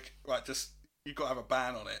was like, right, just you've got to have a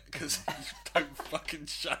ban on it because you don't fucking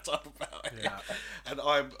shut up about it. Yeah. And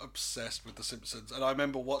I'm obsessed with The Simpsons, and I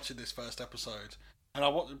remember watching this first episode, and I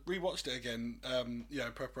rewatched it again, in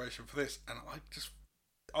preparation for this, and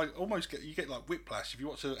I almost get like whiplash if you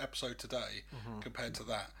watch an episode today compared to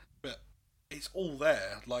that. But it's all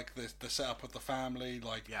there, like the setup of the family,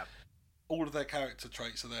 like all of their character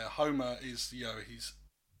traits are there. Homer is, he's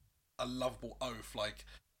a lovable oaf, like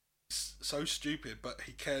he's so stupid, but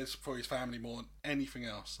he cares for his family more than anything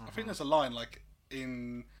else. I think there's a line like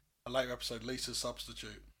in a later episode, Lisa's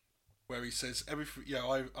Substitute, where he says,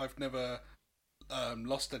 I've never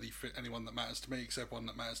lost anyone that matters to me, except one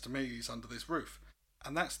that matters to me is under this roof.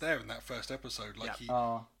 And that's there in that first episode. Like he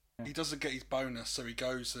doesn't get his bonus, so he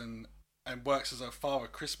goes and works as a Father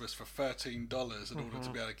Christmas for $13 in order to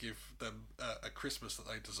be able to give them a Christmas that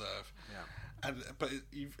they deserve. Yeah. But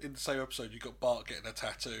in the same episode, you got Bart getting a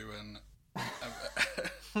tattoo and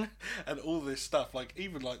and all this stuff. Like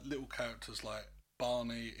even like little characters like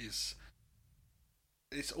Barney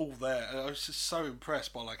it's all there. And I was just so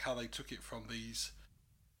impressed by like how they took it from these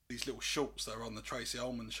little shorts that are on the Tracy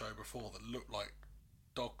Ullman show before that looked like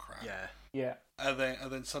dog crap. Yeah. And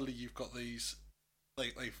then suddenly you've got these.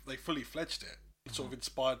 They fully fledged it. Sort of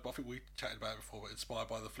inspired by, I think we chatted about it before, but inspired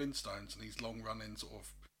by the Flintstones and these long running sort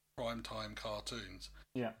of prime time cartoons.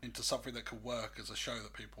 Yeah. Into something that could work as a show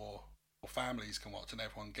that people or families can watch and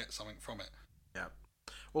everyone gets something from it. Yeah.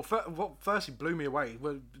 Well, what firstly blew me away,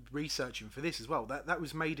 we're researching for this as well, that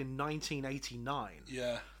was made in 1989.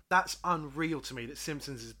 Yeah. That's unreal to me that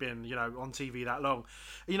Simpsons has been, on TV that long.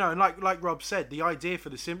 And like Rob said, the idea for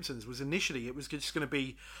The Simpsons was initially it was just going to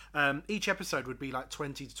be, each episode would be like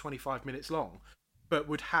 20 to 25 minutes long, but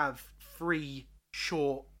would have 3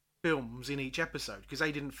 short films in each episode, because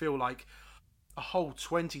they didn't feel like a whole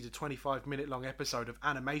 20 to 25 minute long episode of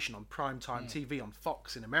animation on primetime TV on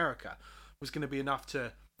Fox in America was going to be enough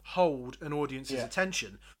to hold an audience's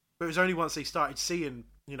attention. But it was only once they started seeing,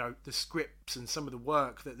 the scripts and some of the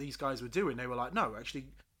work that these guys were doing, they were like, no, actually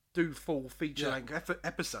do full feature-length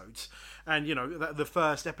episodes. And, the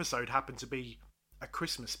first episode happened to be a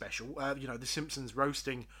Christmas special, The Simpsons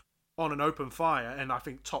roasting on an open fire, and I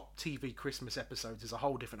think top TV Christmas episodes is a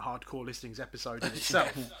whole different hardcore listings episode in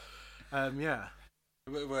itself.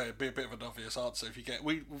 Well, it'd be a bit of an obvious answer if you get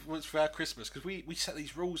for our Christmas, because we set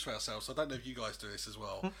these rules for ourselves. I don't know if you guys do this as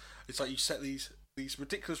well. It's like you set these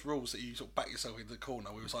ridiculous rules that you sort of back yourself into the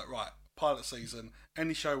corner. We was like, right, pilot season,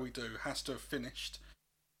 any show we do has to have finished.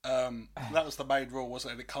 That was the main rule,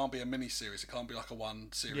 wasn't it? It can't be a mini series. It can't be like a one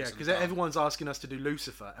series. Yeah, because everyone's asking us to do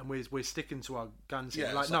Lucifer, and we're sticking to our guns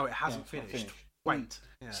here. Like, no, it hasn't finished. Wait.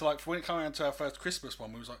 Yeah. So, like, when it came around to our first Christmas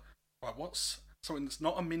one, we was like, right, what's something that's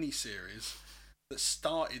not a mini series that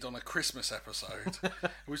started on a Christmas episode? I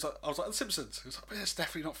was like, The Simpsons. It was like, it's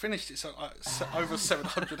definitely not finished. It's like over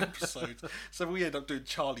 700 episodes. So we ended up doing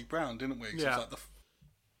Charlie Brown, didn't we? Yeah. It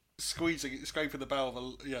was like scraping the bell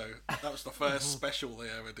of that was the first special they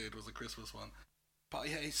ever did, was a Christmas one. But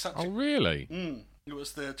yeah, it's such really? It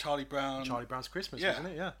was the Charlie Brown's Christmas, wasn't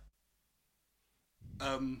it? Yeah.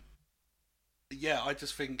 I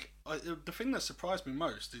just think the thing that surprised me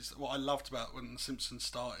most is what I loved about when The Simpsons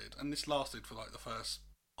started, and this lasted for like the first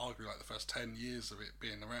 10 years of it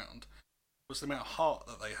being around, was the amount of heart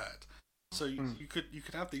that they had. So you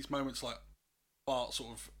could have these moments like Bart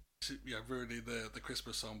sort of ruining the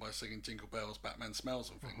Christmas song by singing Jingle Bells, Batman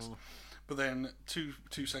Smells and things. But then two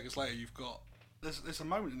seconds later, you've got there's a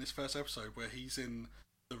moment in this first episode where he's in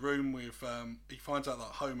the room with he finds out that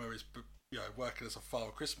Homer is working as a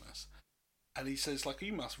Father Christmas, and he says like,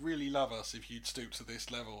 you must really love us if you'd stoop to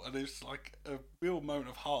this level. And it's like a real moment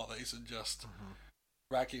of heart that isn't just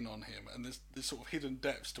ragging on him, and there's sort of hidden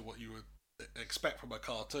depths to what you would expect from a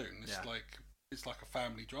cartoon. It's like a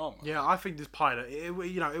family drama. Yeah, I think this pilot,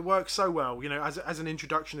 it works so well, as an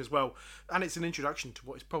introduction as well, and it's an introduction to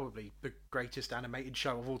what is probably the greatest animated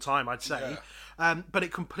show of all time, I'd say. Yeah. But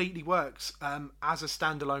it completely works as a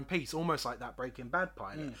standalone piece, almost like that Breaking Bad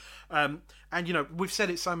pilot. And we've said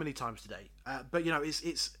it so many times today, but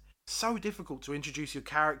it's so difficult to introduce your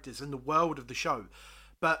characters and the world of the show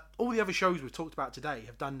But all the other shows we've talked about today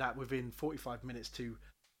have done that within 45 minutes to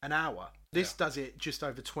an hour. This does it just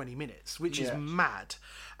over 20 minutes, which is mad.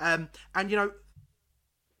 And, you know,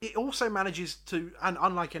 it also manages to, and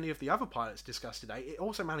unlike any of the other pilots discussed today, it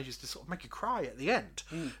also manages to sort of make you cry at the end.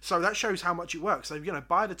 So that shows how much it works. So, you know,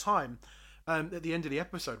 by the time, at the end of the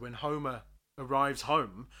episode, when Homer arrives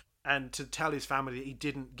home and to tell his family that he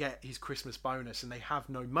didn't get his Christmas bonus and they have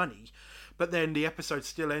no money, but then the episode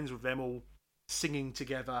still ends with them all singing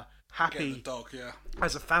together, happy the dog,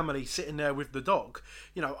 as a family, sitting there with the dog.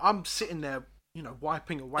 You know, I'm sitting there, you know,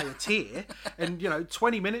 wiping away a tear. And, you know,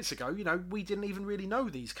 20 minutes ago, you know, we didn't even really know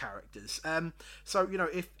these characters. So, you know,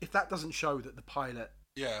 if that doesn't show that the pilot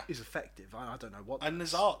is effective, I don't know what. And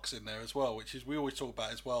there's arcs in there as well, which is we always talk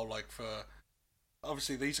about as well. Like for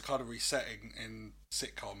obviously these are kind of resetting in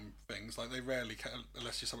sitcom things. Like they rarely,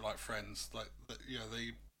 unless you're something like Friends, like you know,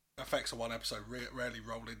 the effects of one episode rarely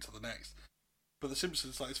roll into the next. But The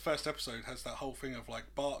Simpsons, like its first episode, has that whole thing of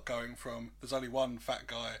like Bart going from there's only one fat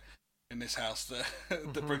guy in this house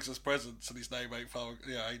that brings us presents, and his name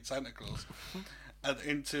ain't Santa Claus, and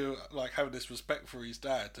into like having this respect for his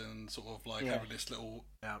dad and sort of like having this little.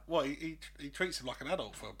 Well, he treats him like an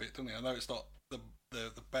adult for a bit, doesn't he? I know it's not the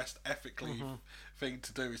best ethically thing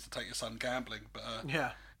to do is to take your son gambling, but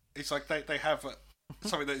it's like they have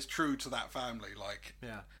something that is true to that family. Like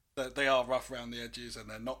they are rough around the edges and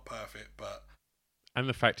they're not perfect, but. And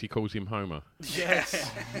the fact he calls him Homer. Yes.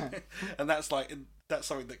 And that's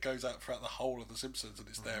something that goes out throughout the whole of The Simpsons, and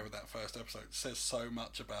it's there in that first episode. It says so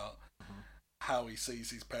much about how he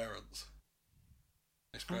sees his parents.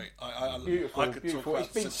 It's great. Beautiful, I could beautiful. Talk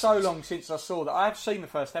It's been about so long since I saw that. I have seen the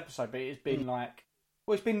first episode, but it's been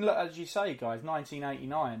it's been, as you say, guys,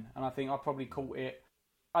 1989, and I think I probably caught it.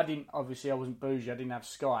 I wasn't bougie, I didn't have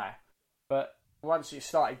Sky, but once it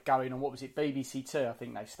started going on, what was it, BBC Two? I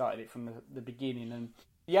think they started it from the beginning, and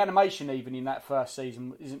the animation even in that first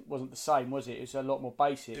season wasn't the same, was it? It was a lot more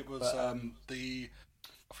basic. It was I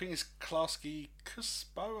think it's Klasky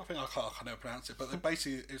Cuspo. I can't never pronounce it, but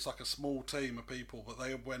basically it's like a small team of people, but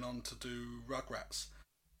they went on to do Rugrats,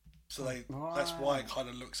 so that's why it kind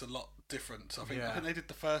of looks a lot different. So I think they did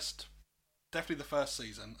definitely the first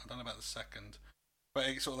season. I don't know about the second. But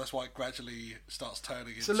that's why it gradually starts turning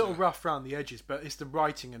into... It's a little rough around the edges, but it's the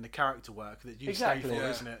writing and the character work that you stay for,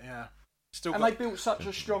 isn't it? Yeah. They built such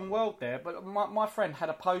a strong world there. But my friend had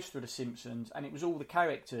a poster of The Simpsons, and it was all the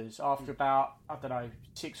characters after about,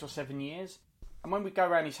 6 or 7 years. And when we'd go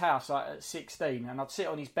around his house at 16, and I'd sit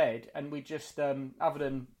on his bed, and we'd just, other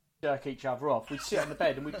than jerk each other off, we'd sit on the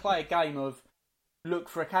bed and we'd play a game of look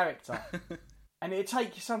for a character. And it'd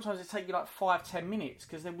take you like 5-10 minutes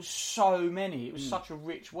because there was so many. It was such a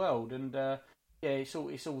rich world, and it's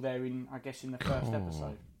all there in the first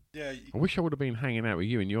episode. Yeah, I wish I would have been hanging out with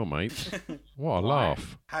you and your mates. What a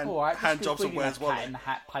laugh! Hand jobs and Where's Wally? In the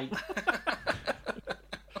hat, Pete.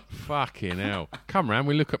 Fucking hell! Come round,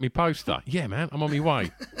 we look at me poster. Yeah, man, I'm on my way.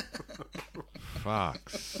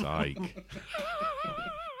 Fuck's sake.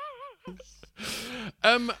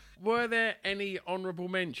 Were there any honourable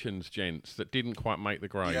mentions, gents, that didn't quite make the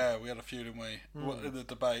grade? Yeah, we had a few, didn't we? In the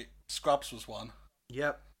debate, Scrubs was one.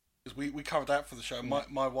 Yep. Because we covered that for the show.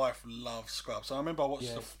 My wife loves Scrubs. I remember I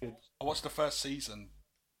watched the first season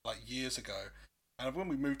like years ago, and when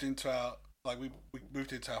we moved into our we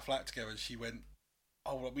moved into our flat together, and she went,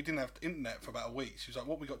 "Oh, well, we didn't have internet for about a week." She was like,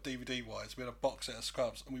 "What we got DVD wise? We had a box set of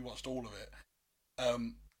Scrubs, and we watched all of it."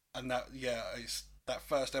 And that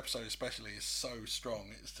first episode especially is so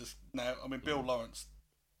strong. It's just now. I mean, Bill Lawrence.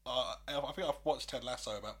 I think I've watched Ted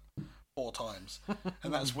Lasso about 4 times,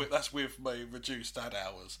 and that's with my reduced dad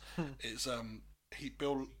hours. It's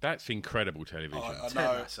Bill. That's incredible television. I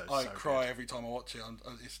know. I cry every time I watch it.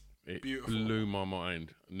 It's beautiful. It blew my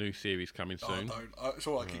mind. New series coming soon. It's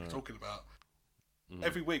all I keep talking about.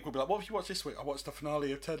 Every week we'll be like, "What have you watched this week?" I watched the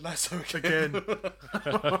finale of Ted Lasso again.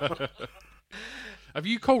 Have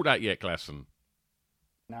you caught that yet, Glasson?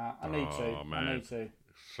 Nah, I need to. Man. I need to.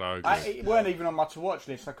 So good. It weren't even on my to-watch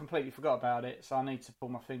list. I completely forgot about it, so I need to pull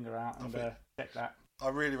my finger out and check that. I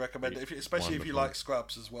really recommend it, especially if you like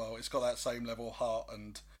Scrubs as well. It's got that same level of heart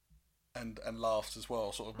and laughs as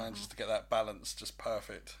well. Sort of manages to get that balance just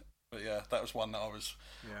perfect. But yeah, that was one that I was.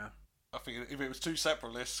 Yeah. I think if it was 2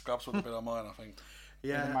 separate lists, Scrubs would have been on mine. I think.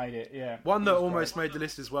 Yeah, made it. Yeah, one that almost made the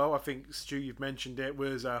list as well. I think Stu, you've mentioned it,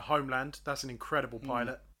 was Homeland. That's an incredible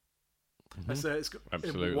pilot. It's got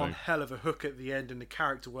Absolutely. One hell of a hook at the end, and the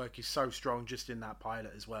character work is so strong just in that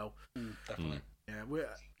pilot as well. Definitely. Yeah,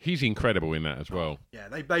 he's incredible in that as well. Yeah,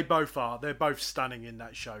 they both are. They're both stunning in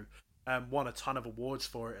that show. Won a ton of awards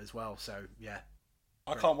for it as well. So yeah,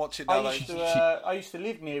 I can't watch it now. I used to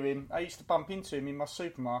live near him. I used to bump into him in my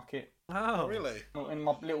supermarket. Oh, really? In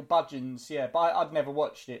my little budgeons, yeah. But I'd never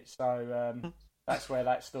watched it, so that's where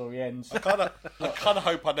that story ends. I kind of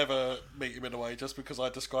hope I never meet him in a way, just because I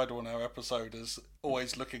described on our episode as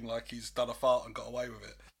always looking like he's done a fart and got away with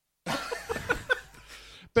it.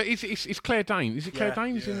 But it's Claire Danes. Is it Claire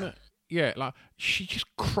Danes in that? Yeah, like she just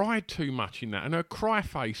cried too much in that, and her cry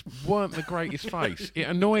face weren't the greatest face. It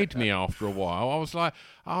annoyed me after a while. I was like,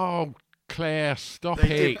 "Oh, Claire, stop it!"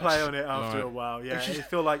 They did play on it after a while. Yeah, it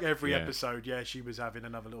felt like every episode. Yeah, she was having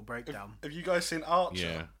another little breakdown. Have you guys seen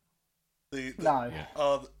Archer? Yeah. No.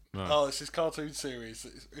 Yeah. Oh, it's this cartoon series.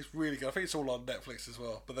 It's really good. I think it's all on Netflix as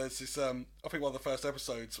well. But there's this, I think one of the first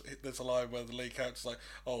episodes, there's a line where the lead character's like,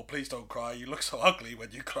 "Oh, please don't cry. You look so ugly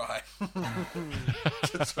when you cry."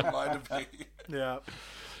 Just reminded me. Yeah.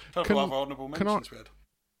 Other honourable mentions we had.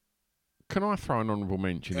 Can I throw an honourable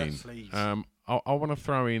mention in? Please. I want to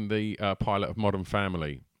throw in the pilot of Modern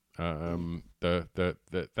Family.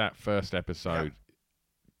 That first episode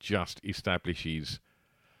just establishes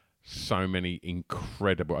so many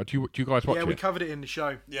incredible. Do you guys watch it? Yeah, we covered it in the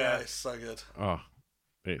show. Yeah, it's so good. Oh,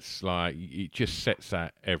 it's like it just sets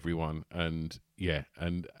out everyone, and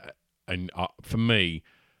for me,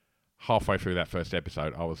 halfway through that first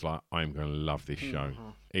episode, I was like, I'm going to love this show. Mm-hmm.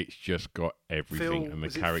 It's just got everything, and the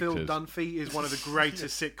characters. Phil Dunphy is one of the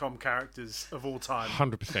greatest sitcom characters of all time.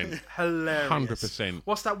 100%. Hilarious. 100%.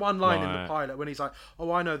 What's that one line in the pilot when he's like,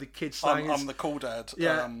 "Oh, I know the kids slang I'm the cool dad."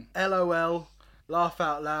 Yeah. LOL. Laugh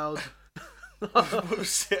out loud.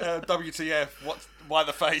 WTF? Why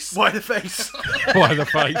the face? Why the face? Why the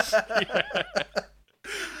face? Yeah.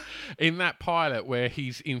 In that pilot where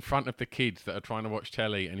he's in front of the kids that are trying to watch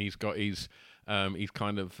telly, and he's got his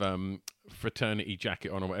kind of fraternity jacket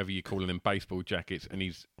on, or whatever you call them, baseball jackets, and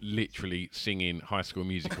he's literally singing High School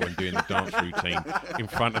Musical and doing the dance routine in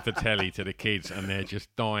front of the telly to the kids, and they're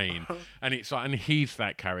just dying. And it's like, and he's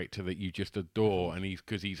that character that you just adore, and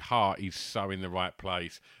because his heart is so in the right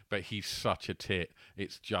place, but he's such a tit.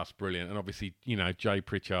 It's just brilliant. And obviously, Jay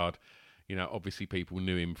Pritchard, obviously people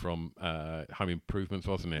knew him from Home Improvements,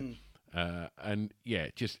 wasn't it? And yeah,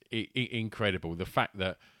 just incredible. The fact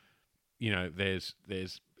that there's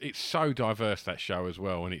it's so diverse, that show as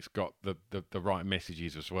well, and it's got the right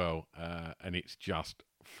messages as well, and it's just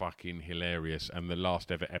fucking hilarious. And the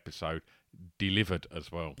last ever episode delivered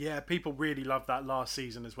as well. Yeah, people really loved that last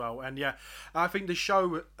season as well. And yeah, I think the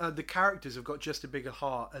show, the characters have got just a bigger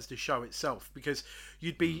heart as the show itself, because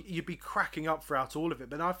you'd be cracking up throughout all of it.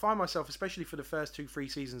 But I find myself, especially for the first 2-3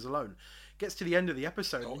 seasons alone, gets to the end of the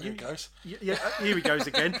episode. Oh, here he goes. Yeah, here he goes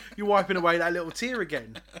again. You're wiping away that little tear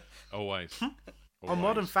again. Always. On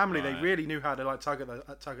Modern Family, they really knew how to tug at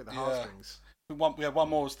the heartstrings. We had one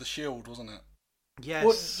more was The Shield, wasn't it? Yes.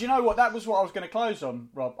 Well, do you know what? That was what I was going to close on,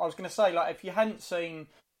 Rob. I was going to say, like, if you hadn't seen,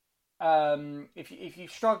 if you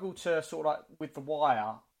struggle to sort of like with The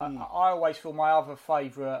Wire, I always feel my other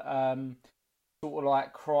favourite sort of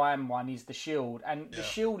like crime one is The Shield, and The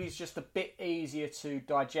Shield is just a bit easier to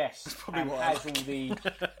digest and has all the.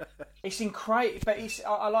 It's incredible, but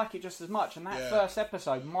I like it just as much. And that first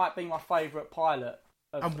episode might be my favourite pilot.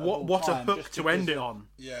 And what a hook to end it on.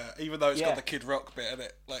 Yeah, even though it's got the Kid Rock bit in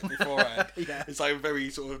it, like beforehand. It's like a very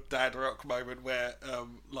sort of Dad Rock moment where,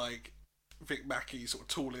 like, Vic Mackey sort of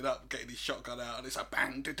tooling up, getting his shotgun out, and it's like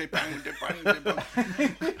bang, bang, bang,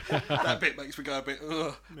 bang. That bit makes me go a bit,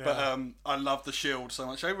 ugh. Yeah. But I love The Shield so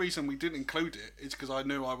much. The only reason we didn't include it is because I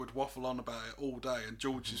knew I would waffle on about it all day, and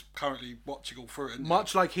George is currently watching all through it.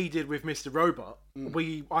 Much like he did with Mr. Robot,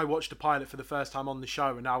 I watched the pilot for the first time on the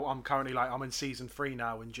show, and now I'm currently I'm in season 3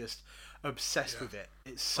 now and just obsessed with it.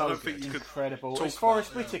 It's so good. Incredible. Is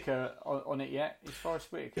Forrest Whitaker on it yet? Is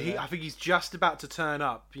Forrest Whitaker? I think he's just about to turn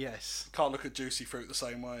up. Yes. Can't look at Juicy Fruit the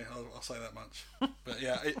same way. I'll say that much. But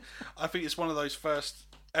yeah, I think it's one of those first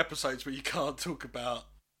episodes where you can't talk about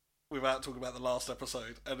without talking about the last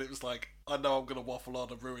episode. And it was like, I know I'm going to waffle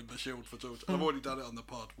on and ruin The Shield for George. I've already done it on the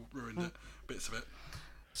pod, ruined it, bits of it.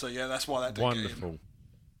 So yeah, that's why that didn't get in.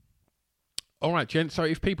 All right, gents. So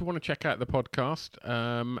if people want to check out the podcast,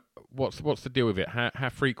 what's the deal with it? How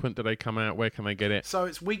frequent do they come out? Where can they get it? So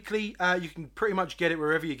it's weekly. You can pretty much get it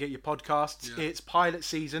wherever you get your podcasts. Yeah. It's pilot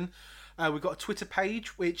season. We've got a Twitter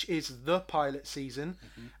page, which is The Pilot Season,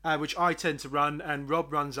 which I tend to run, and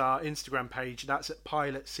Rob runs our Instagram page. That's at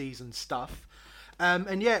Pilot Season Stuff.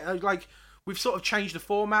 And yeah, like, we've sort of changed the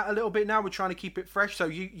format a little bit now. We're trying to keep it fresh. So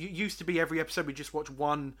you used to be every episode we just watch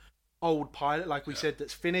one old pilot, like we said,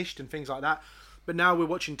 that's finished and things like that. But now we're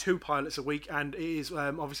watching 2 pilots a week, and it is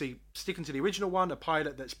obviously sticking to the original one, a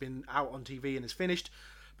pilot that's been out on TV and is finished.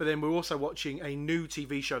 But then we're also watching a new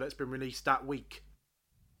TV show that's been released that week.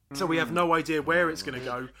 So we have no idea where it's going to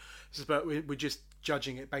go, but we're just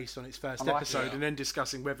judging it based on its first episode and then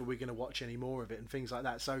discussing whether we're going to watch any more of it and things like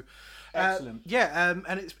that. So, excellent.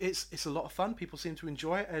 And it's a lot of fun. People seem to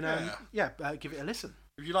enjoy it, and give it a listen.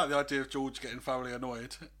 If you like the idea of George getting thoroughly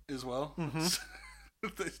annoyed as well,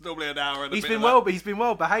 it's normally an hour and a He's bit. He's been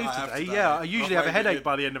well behaved today. Yeah, I usually have a headache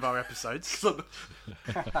by the end of our episodes.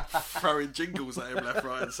 Throwing jingles at him left,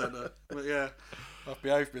 right, and centre. But yeah, I've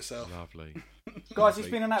behaved myself. Lovely. Guys, it's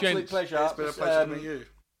been an absolute pleasure. It's been a pleasure to meet you.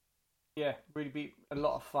 Yeah, really be a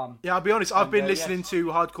lot of fun. Yeah, I'll be honest. I've been listening to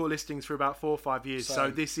Hardcore Listings for about 4 or 5 years,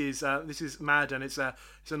 so this is mad, and it's an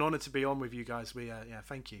honour to be on with you guys.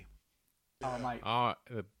 Thank you. Oh, mate.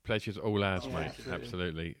 The pleasure's all ours, mate.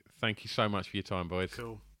 Absolutely. Thank you so much for your time, boys.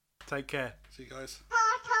 Cool. Take care. See you guys.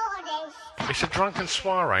 It's a drunken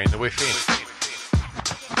soiree in the within.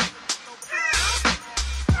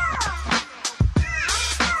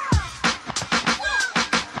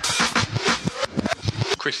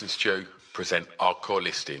 Chris and Stu present Hardcore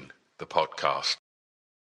Listing, the podcast.